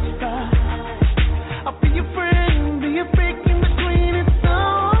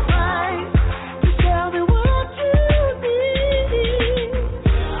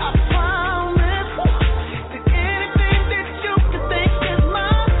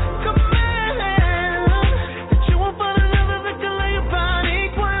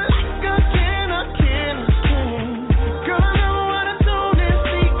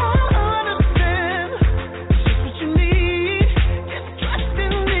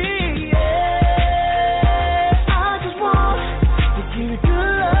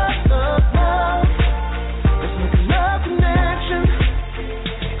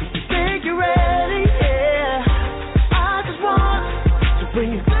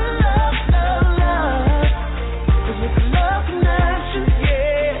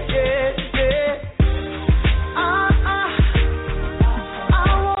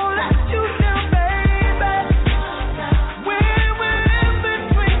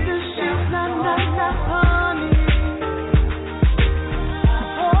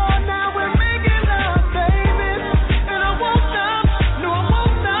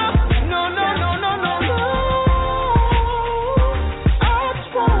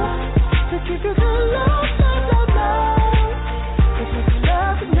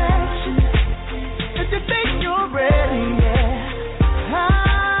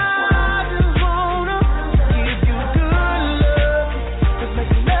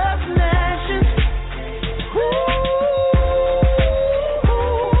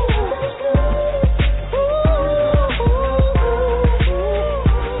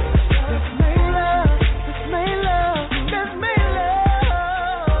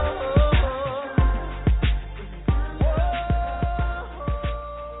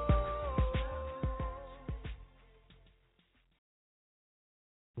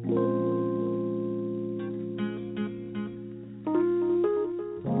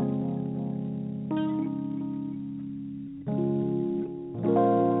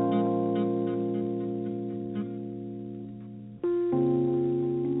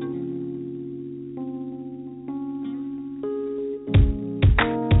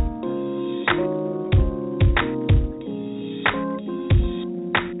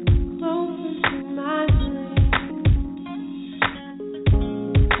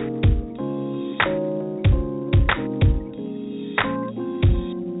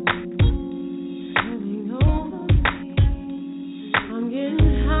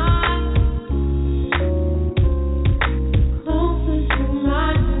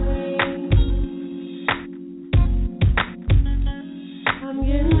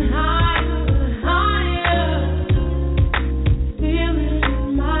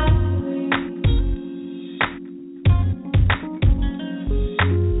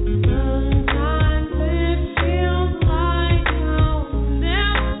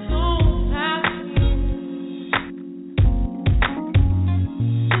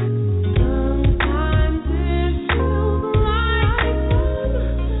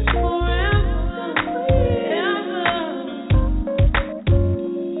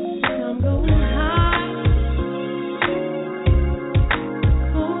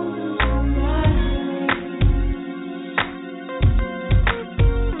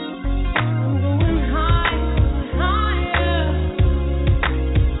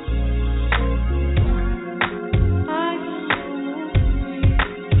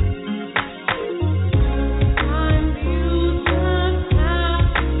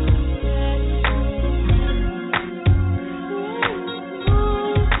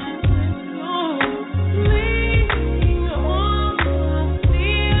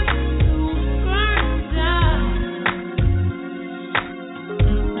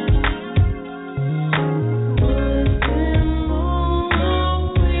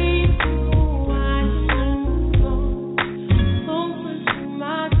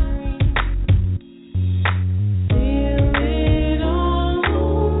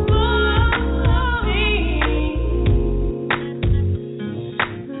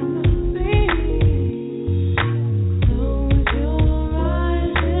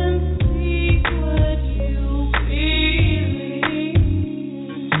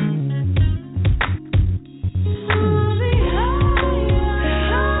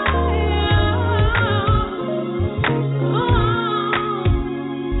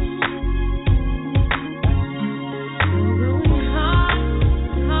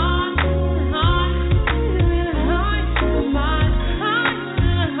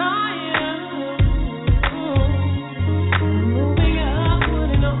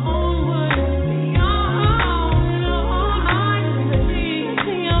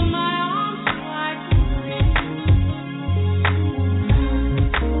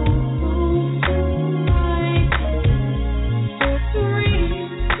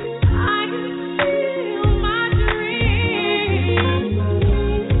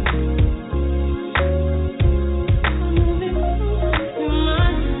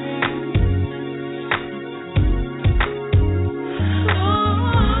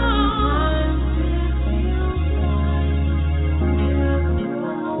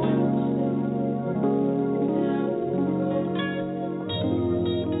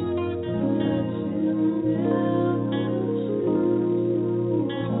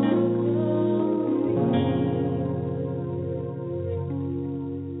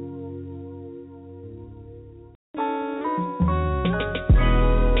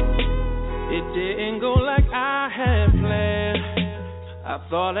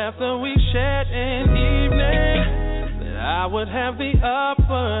Thought after we shared an evening that I would have the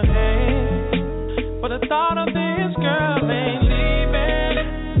upper hand, but the thought of this girl ain't leaving.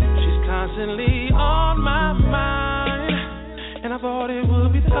 She's constantly on my mind, and I thought it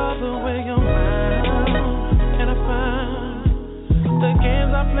would be the other way around. And I found the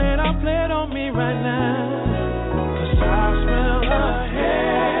games I played on me right now. 'Cause I smell her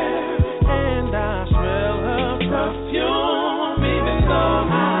hair and I smell her perfume.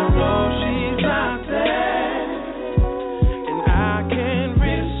 I know she's not there, and I can't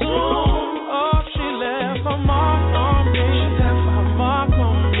resume. Oh, she left a mark on me. She left a mark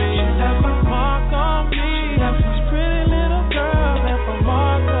on me. She left a mark on me. She left this pretty little girl left a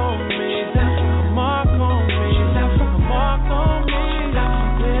mark on me. She left a mark on me. She left a mark on me. She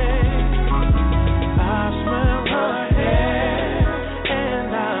left a day. I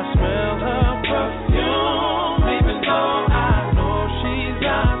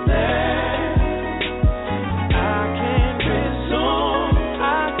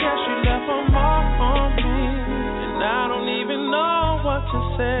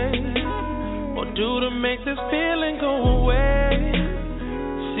do to make this feeling go away?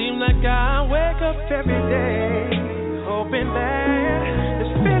 Seem like I wake up every day hoping that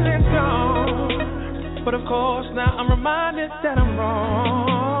this feeling's gone. But of course now I'm reminded that I'm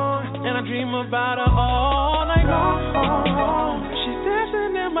wrong, and I dream about her all night long. She's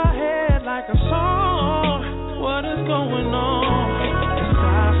dancing in my head like a song. What is going on? 'Cause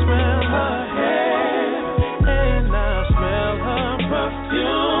I smell her hair and I smell her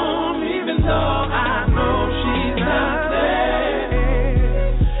perfume, even though I know she's not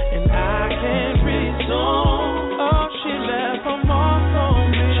there, and I can't resume. Oh, she left a mark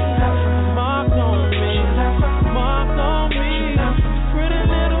on me, mark on me, mark on me. Pretty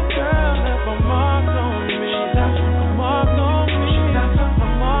little girl left a mark on me, mark on me,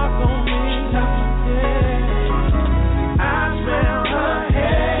 mark on me. Yeah, I smell her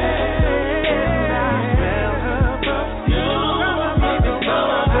hair and I smell her perfume, even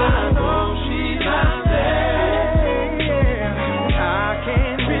though I know she's not there, I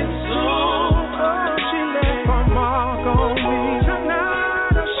can't resume. Oh, she left a mark on me.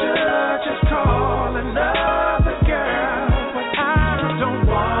 Tonight I should just call another girl, but I don't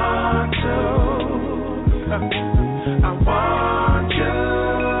want to. I want you,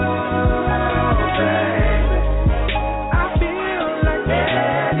 baby. I feel like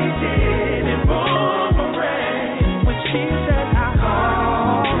Eddie did in Boomerang when she said I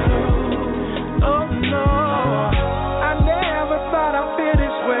called you. Oh no, I never thought I'd feel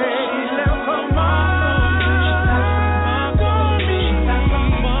this way. She left a mark on me,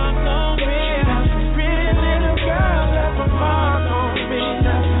 mark on me. Pretty little girl left a mark on me, a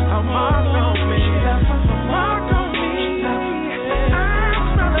mark on me, a mark on me. I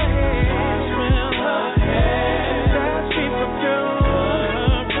smell her hair, that sweet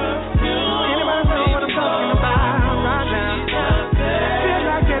perfume. Anybody know what I'm talking about right now? Feel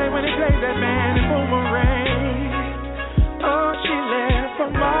like Eddie when he plays that man in Boomerang. Oh, she left a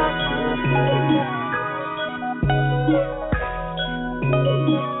mark on me.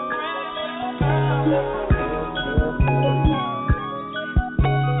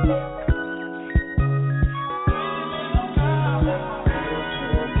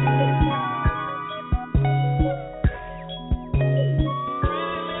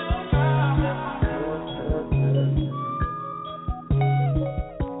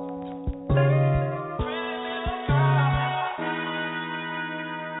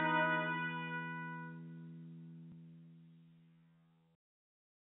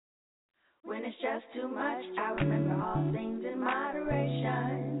 When it's just too much, I remember all things in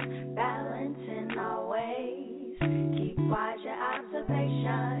moderation, balancing always. Keep wise your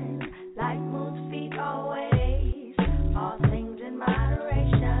observation, like moon's feet always. All things in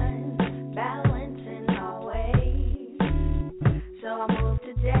moderation, balancing always. So I moved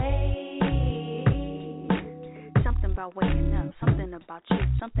today. Something about waking up, something about you,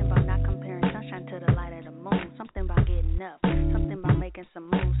 something about not comparing sunshine to the light of the moon, something about getting up, something about making some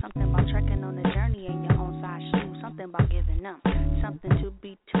moves, something about trekking on the journey in your own size shoes, something about giving up, something to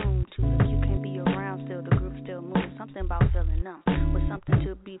be tuned to. If you can't be around, still the group still moves, something about filling up with something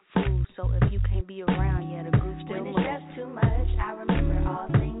to be fooled. So if you can't be around, yeah, the group still moves. When it's just too much, I remember all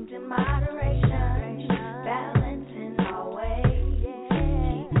things in moderation, balancing always.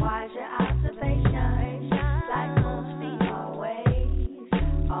 Keep wise your observation, like moon's feet always.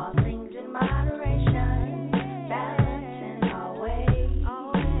 All things in moderation, balancing always.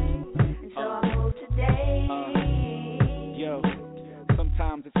 So I moved today. Yo,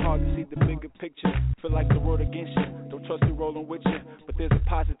 sometimes it's hard to see the bigger picture. Feel like the world against you. Don't trust who's rolling with you. But there's a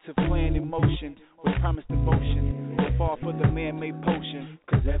positive plan in motion with promised devotion. Don't fall for the man-made potion.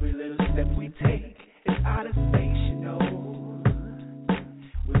 'Cause every little step we take is out of space, you know.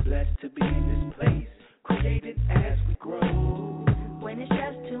 We're blessed to be in this place, created as we grow. When it's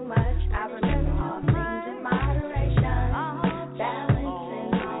just too much, I remember all things in moderation,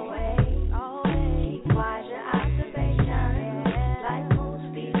 balancing always. Keep wise your observation, like moon's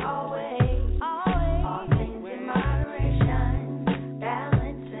feet always. All things in moderation,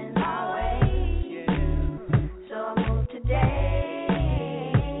 balancing always. So I moved today.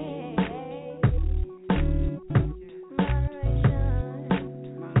 Moderation,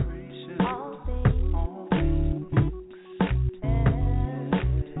 all things.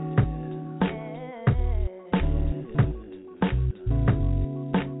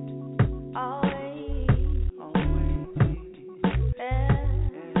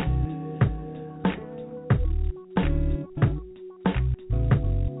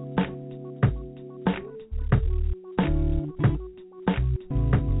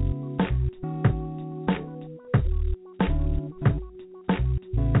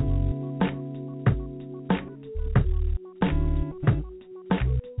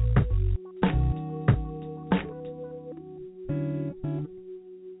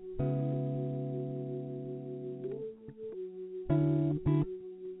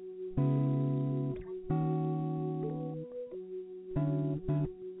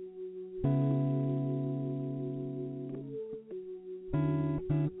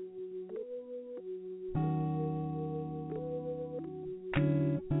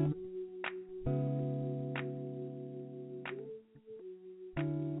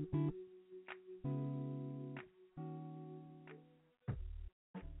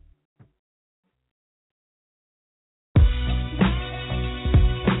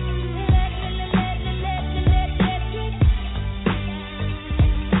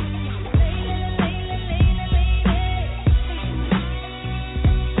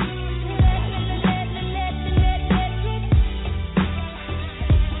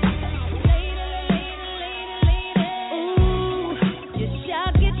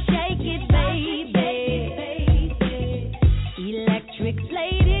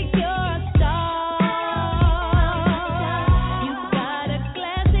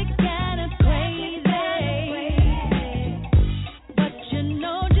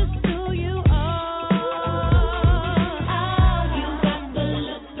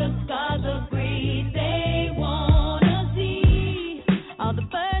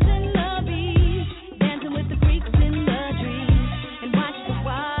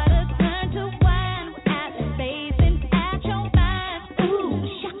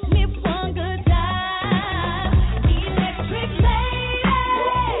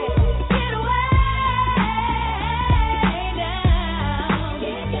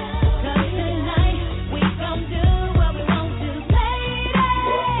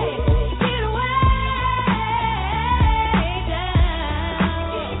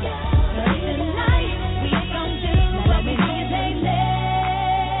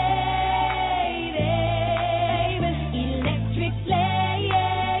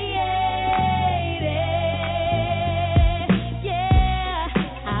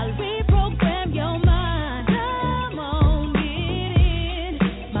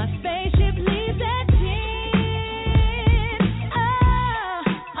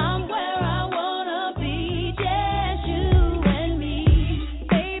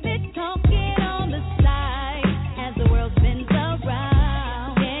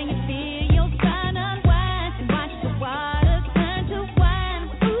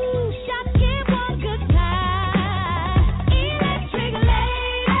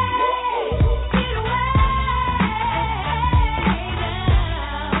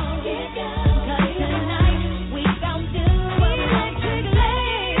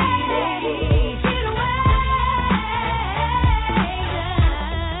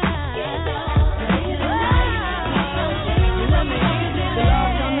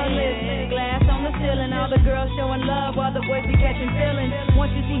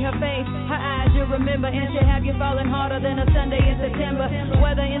 remember, and she'll have you falling harder than a Sunday in September.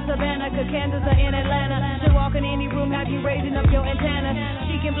 Whether in Savannah, Kansas, or in Atlanta, she'll walk in any room, have you raising up your antenna.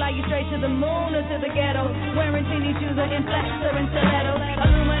 She can fly you straight to the moon or to the ghetto, wearing teeny shoes or in flats or in stilettos.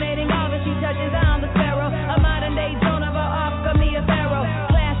 Illuminating all that she touches, I'm the sparrow, a modern day Joan of Arc, me a pharaoh.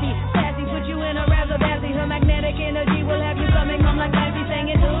 Classy, sassy, put you in a razzle dazzle. Her magnetic energy will have you coming home like Clancy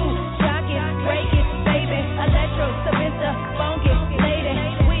singing, ooh, shock it, break it, baby, electro, submissive, funky,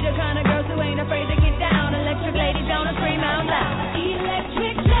 lady. We the kind of girls who ain't afraid to get down. Electric lady, gonna scream out loud.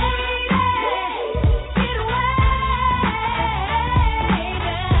 Electric lady.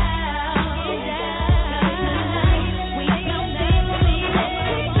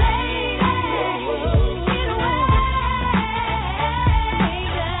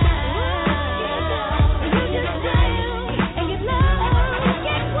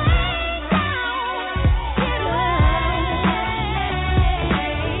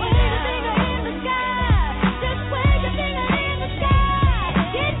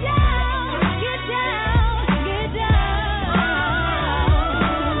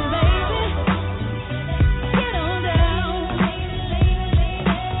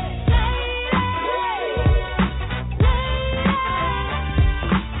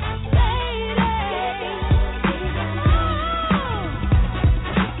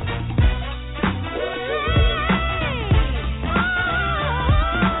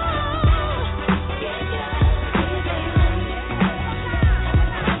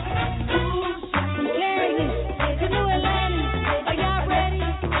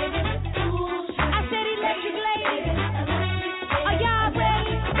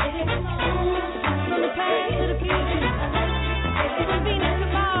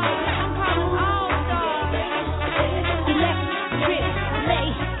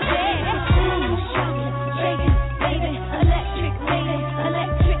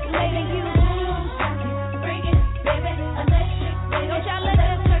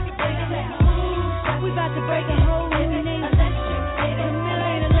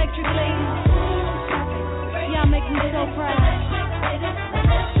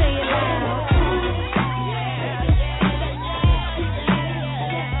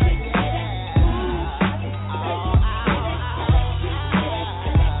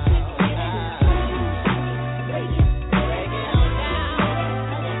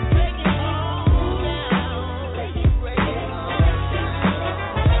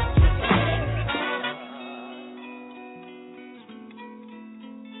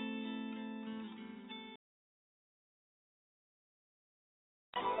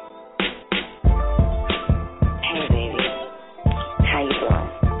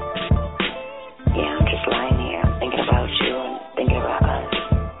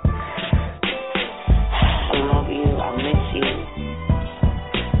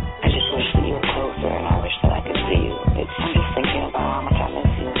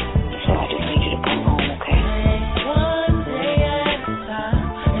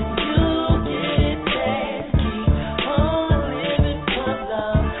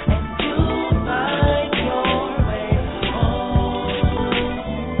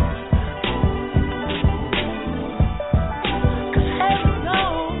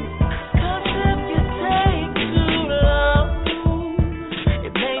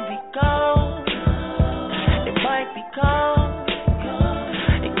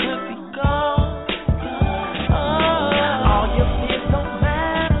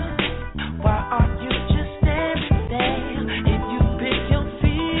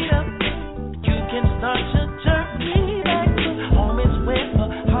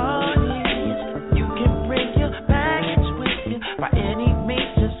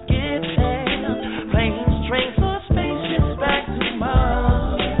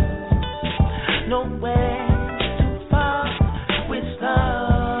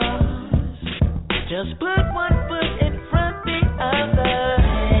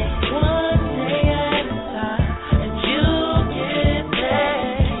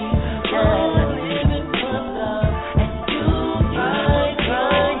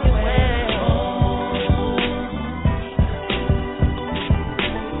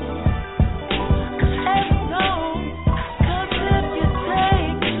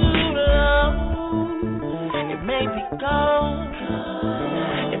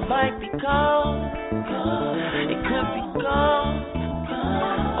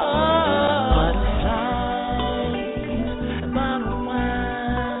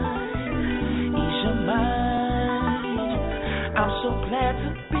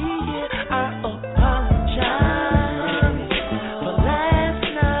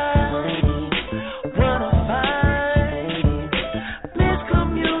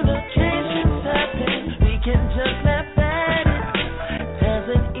 Miscommunication.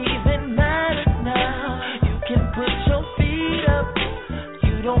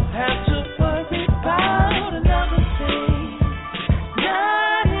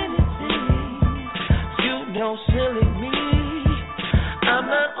 on silly me. I'm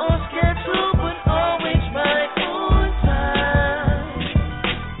not on schedule, but always right on time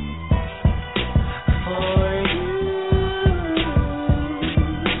for you.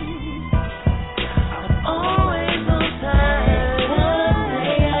 I'm always on time, one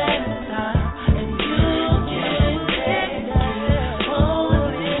day at a time, and you can take that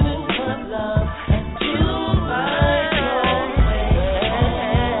falling for love, and you find your way.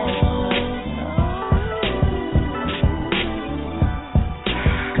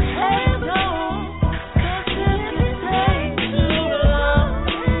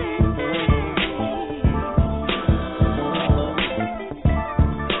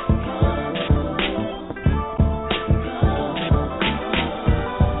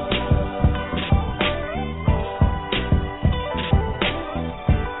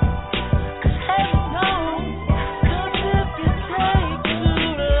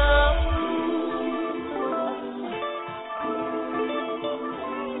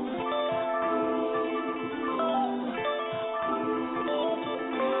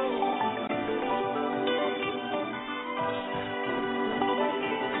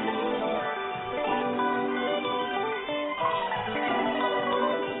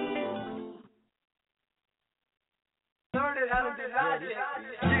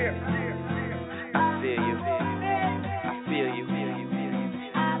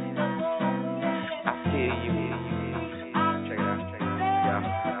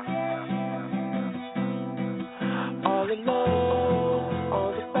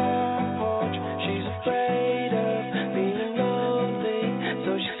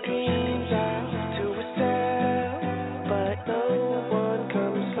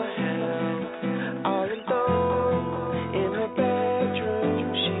 All alone in her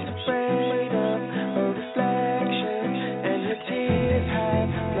bedroom, she's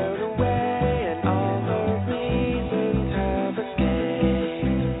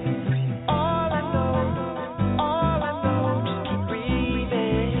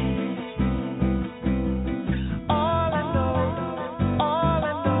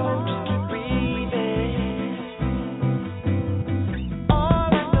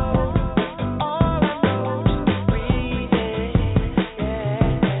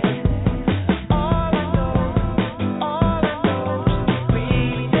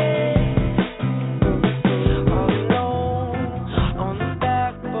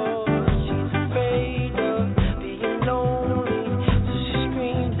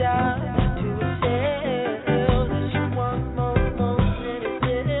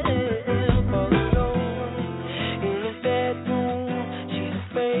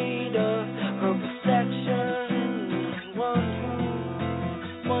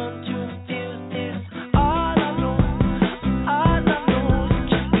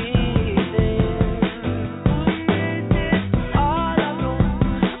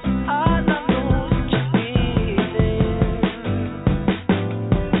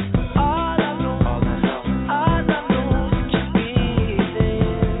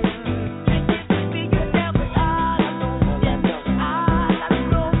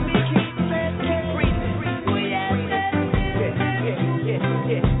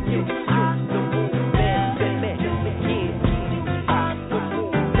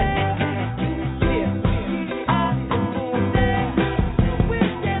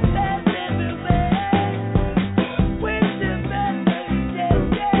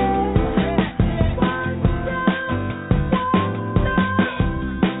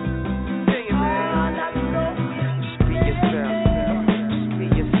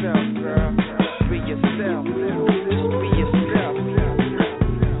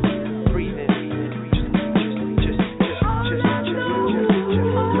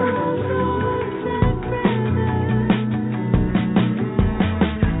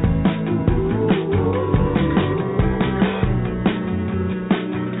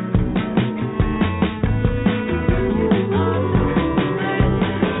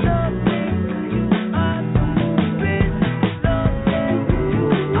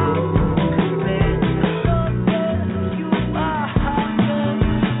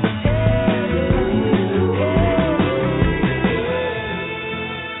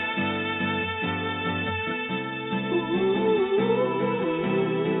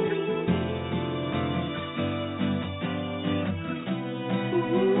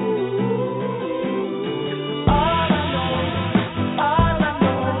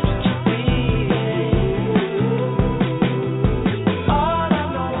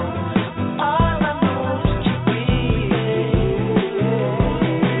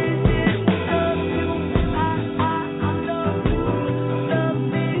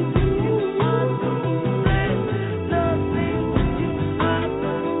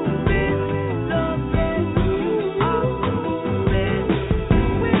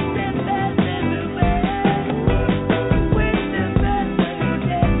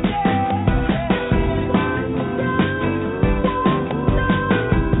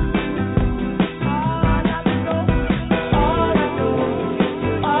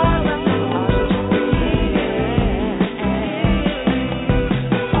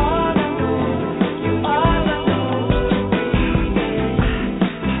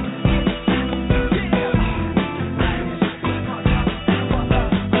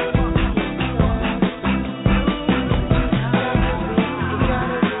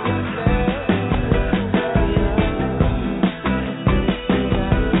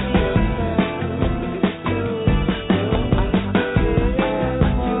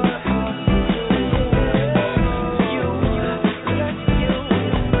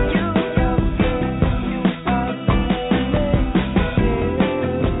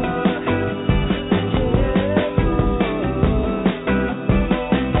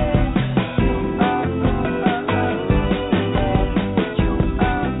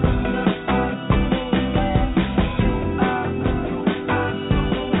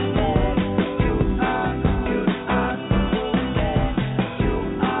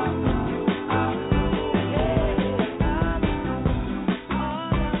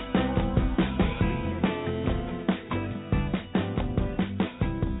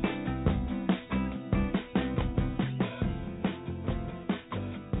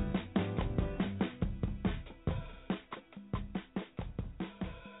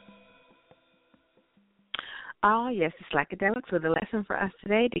Oh, yes, it's Academics with a lesson for us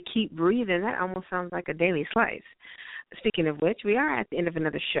today to keep breathing. That almost sounds like a daily slice. Speaking of which, we are at the end of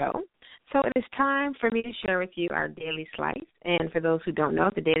another show. So it is time for me to share with you our daily slice. And for those who don't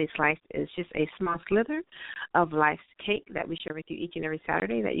know, the daily slice is just a small slither of life's cake that we share with you each and every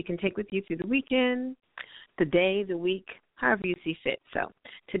Saturday that you can take with you through the weekend, the day, the week, however you see fit. So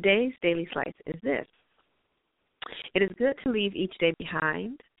today's daily slice is this. It is good to leave each day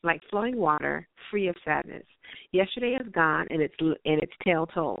behind like flowing water, free of sadness. Yesterday is gone and its tale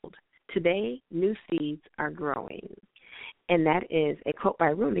told. Today, new seeds are growing. And that is a quote by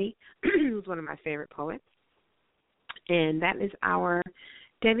Rumi, who's one of my favorite poets. And that is our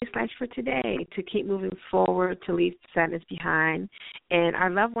daily slice for today, to keep moving forward, to leave sadness behind. And our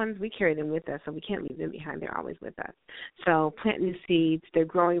loved ones, we carry them with us, so we can't leave them behind. They're always with us. So plant new seeds. They're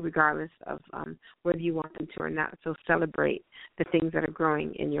growing regardless of whether you want them to or not. So celebrate the things that are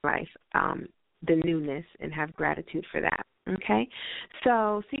growing in your life, the newness, and have gratitude for that. Okay?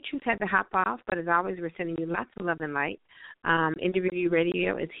 So See Truth had to hop off, but as always, we're sending you lots of love and light. Indie Review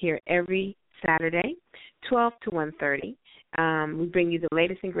Radio is here every Saturday, 12 to 1:30. We bring you the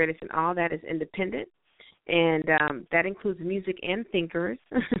latest and greatest in all that is independent, and that includes music and thinkers,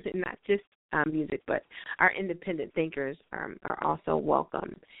 not just music, but our independent thinkers are also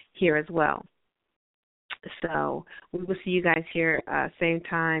welcome here as well. So we will see you guys here same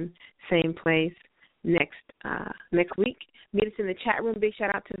time, same place next week. Meet us in the chat room. Big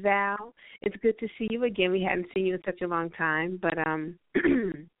shout out to Val. It's good to see you again. We hadn't seen you in such a long time, but I'm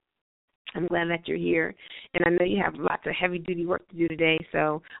glad that you're here. And I know you have lots of heavy-duty work to do today,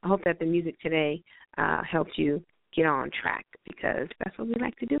 so I hope that the music today helped you get on track, because that's what we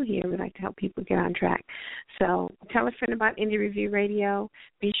like to do here. We like to help people get on track. So tell a friend about Indie Review Radio.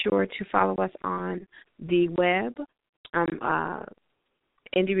 Be sure to follow us on the web,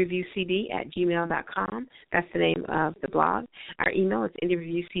 indiereviewcd@gmail.com. That's the name of the blog. Our email is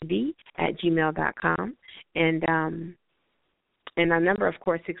indiereviewcd@gmail.com. And our number, of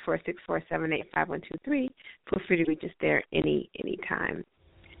course, 646-478-5123. Feel free to reach us there any time.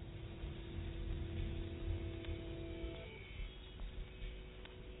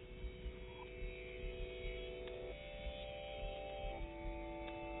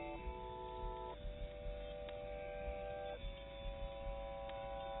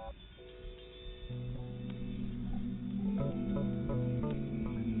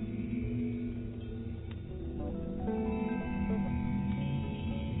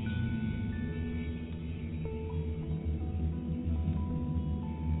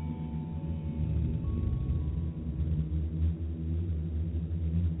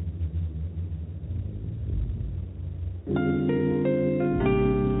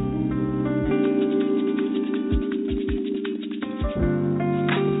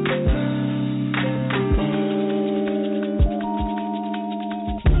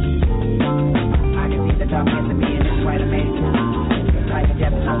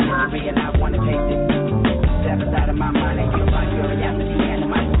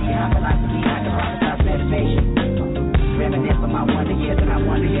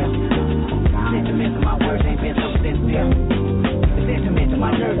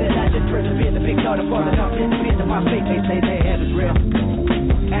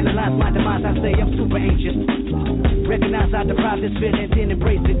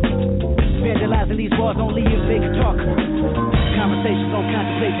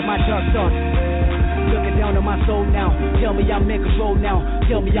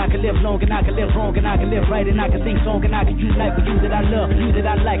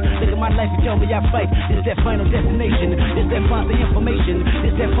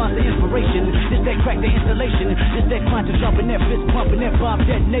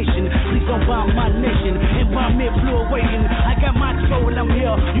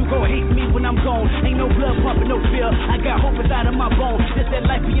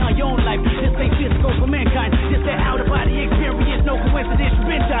 Beyond your own life, this ain't physical for mankind. This that out of body experience, no coincidence, you've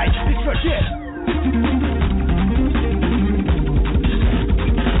been died.